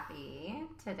 My happy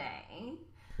today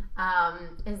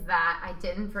is that I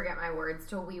didn't forget my words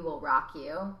to "We Will Rock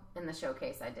You" in the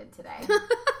showcase I did today.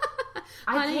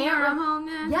 I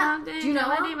can't. Yeah. Do you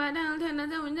know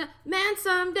it? Man,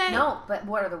 someday. No, but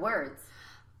what are the words?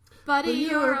 Buddy,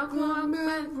 you're a boy.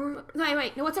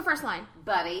 Wait. No, what's the first line?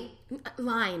 Buddy.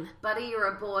 Line. Buddy,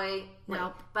 you're a boy.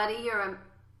 Nope. Buddy, you're a.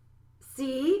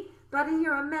 See? Buddy,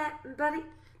 you're a man.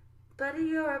 Buddy,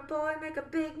 you're a boy. Make a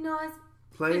big noise.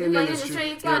 Playing in the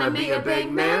streets, gonna be a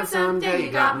big man someday.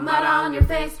 You got mud on your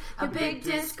face, a big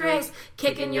disgrace,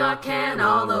 kicking your can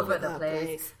all over the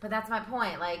place. But that's my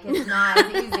point. Like, it's not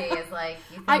as easy as like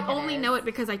you think I it only is. know it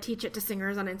because I teach it to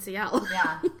singers on NCL.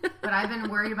 Yeah, but I've been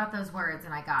worried about those words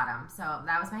and I got them. So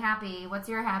that was my happy. What's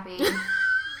your happy?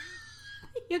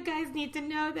 You guys need to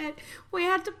know that we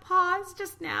had to pause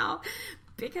just now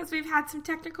because we've had some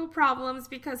technical problems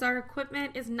because our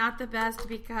equipment is not the best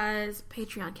because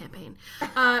Patreon campaign,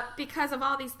 because of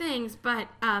all these things. But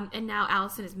and now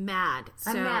Allison is mad.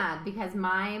 So. I'm mad because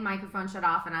my microphone shut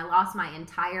off and I lost my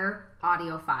entire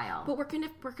audio file. But we're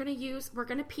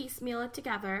gonna piecemeal it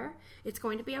together. It's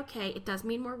going to be okay. It does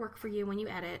mean more work for you when you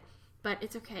edit, but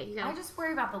it's okay. I just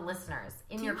worry about the listeners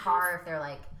in your car if they're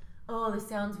like, "Oh, this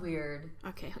sounds weird."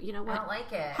 Okay, you know what? I don't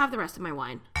like it. Have the rest of my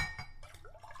wine.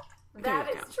 That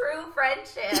is true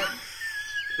friendship.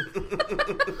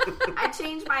 I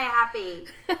changed my happy.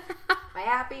 My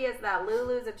happy is that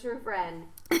Lulu's a true friend.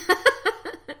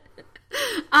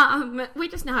 We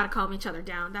just know how to calm each other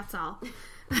down. That's all.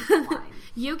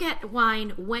 You get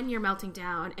wine when you're melting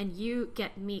down, and you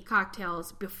get me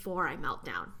cocktails before I melt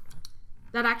down.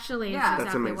 That actually is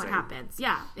exactly what happens.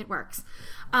 Yeah, it works.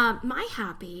 My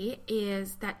happy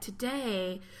is that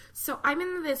today, so I'm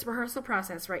in this rehearsal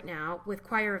process right now with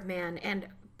Choir of Man, and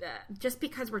just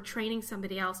because we're training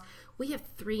somebody else, we have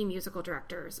 3 musical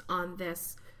directors on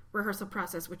this rehearsal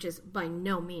process, which is by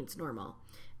no means normal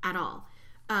at all.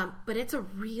 But it's a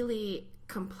really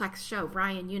complex show.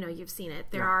 Brian, you know, you've seen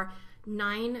it. There are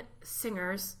 9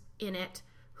 singers in it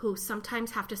who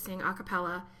sometimes have to sing a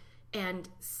cappella, and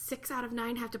 6 out of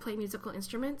 9 have to play musical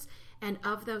instruments. And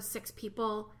of those 6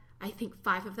 people, I think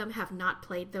 5 of them have not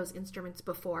played those instruments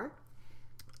before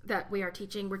that we are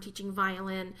teaching. We're teaching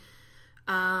violin,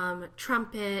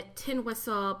 trumpet, tin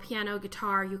whistle, piano,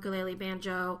 guitar, ukulele,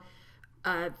 banjo.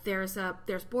 There's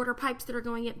border pipes that are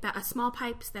going in, small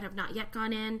pipes that have not yet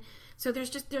gone in. So there's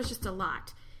just a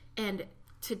lot. And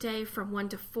today from 1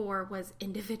 to 4 was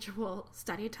individual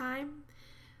study time,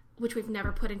 which we've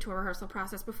never put into a rehearsal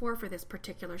process before for this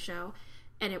particular show.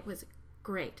 And it was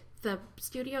great. The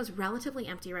studio is relatively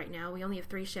empty right now. We only have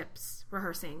 3 ships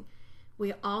rehearsing.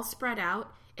 We all spread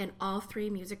out, and all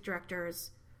 3 music directors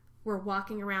were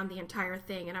walking around the entire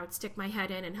thing, and I would stick my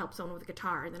head in and help someone with a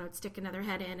guitar, and then I would stick another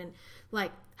head in and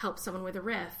like help someone with a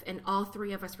riff, and all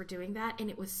 3 of us were doing that, and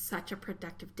it was such a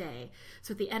productive day.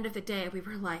 So at the end of the day, we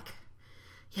were like,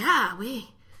 yeah,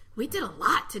 we did a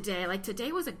lot today. Like,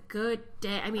 today was a good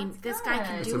day. I mean, this guy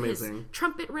can do his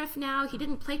trumpet riff now. He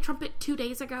didn't play trumpet 2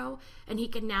 days ago, and he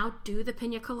can now do the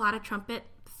pina colada trumpet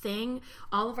thing.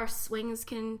 All of our swings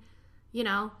can, you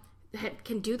know,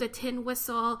 can do the tin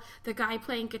whistle. The guy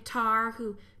playing guitar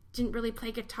who didn't really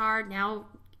play guitar now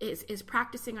is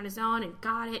practicing on his own and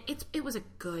got it. It was a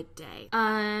good day.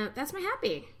 That's my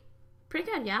happy. Pretty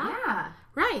good, yeah? Yeah.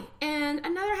 Right. And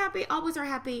another happy, always our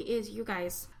happy, is you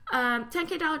guys.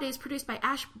 10K Dollar Day is produced by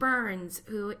Ash Burns,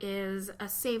 who is a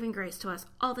saving grace to us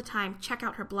all the time. Check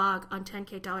out her blog on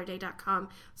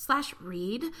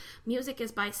 10kdollarday.com/read. Music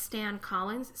is by Stan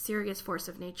Collins, Serious Force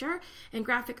of Nature. And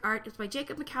graphic art is by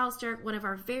Jacob McAllister, one of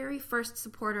our very first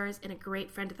supporters and a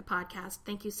great friend of the podcast.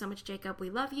 Thank you so much, Jacob. We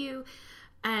love you.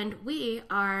 And we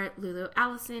are Lulu,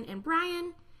 Allison, and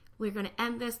Brian. We're going to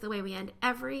end this the way we end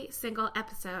every single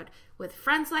episode, with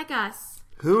friends like us.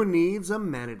 Who needs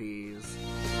amenities?